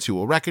Balance, you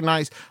will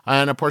recognize.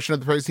 And a portion of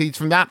the proceeds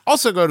from that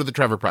also go to the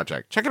Trevor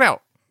Project. Check it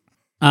out.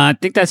 I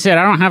think that's it.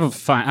 I don't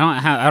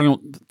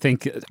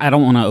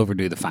want to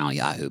overdo the final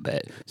Yahoo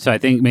bit. So I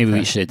think maybe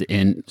we should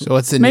end. So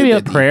what's maybe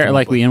a prayer,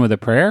 like we end with a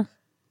prayer.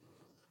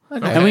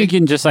 Okay. And we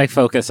can just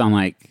focus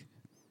on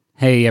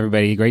hey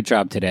everybody, great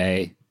job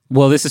today.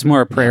 Well, this is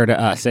more a prayer to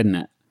us, isn't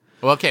it?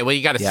 Well, okay. Well,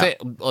 you got to say.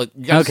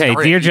 Okay,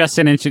 dear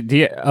Justin and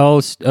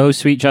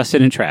sweet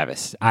Justin and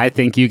Travis, I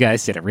think you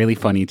guys did a really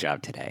funny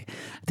job today.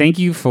 Thank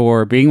you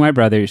for being my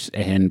brothers,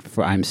 and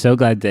I'm so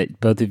glad that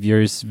both of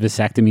yours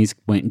vasectomies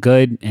went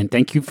good. And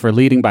thank you for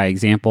leading by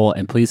example.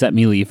 And please let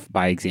me lead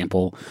by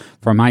example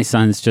for my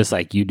sons, just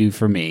like you do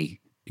for me.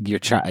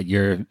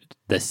 You're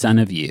the son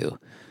of you.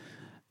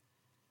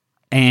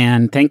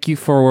 And thank you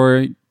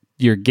for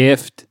your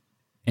gift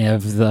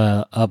of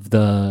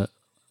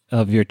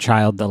your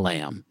child, the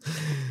lamb.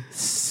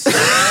 See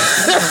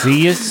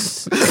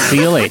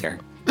you later.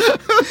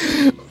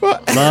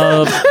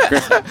 Love,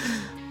 Griffin.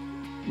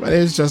 My name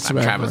is Justin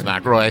McElroy. Travis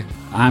McElroy.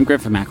 I'm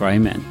Griffin McElroy.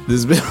 Amen.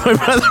 This has been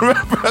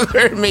my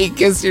brother and me.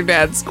 Kiss your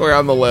dad square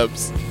on the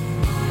lips.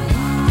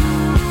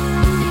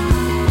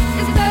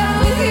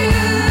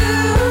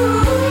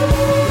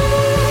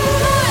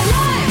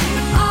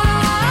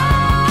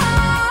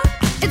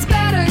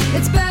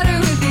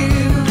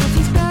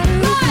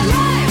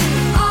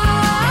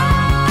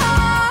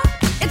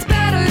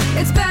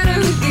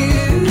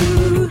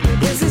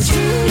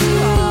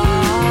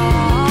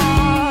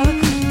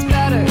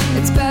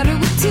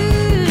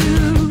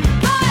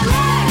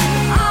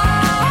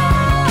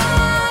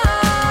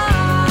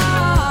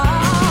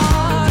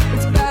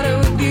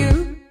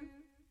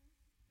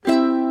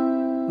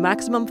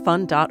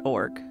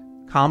 MaximumFun.org.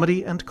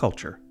 Comedy and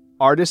culture.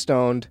 Artist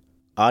owned.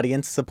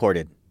 Audience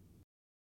supported.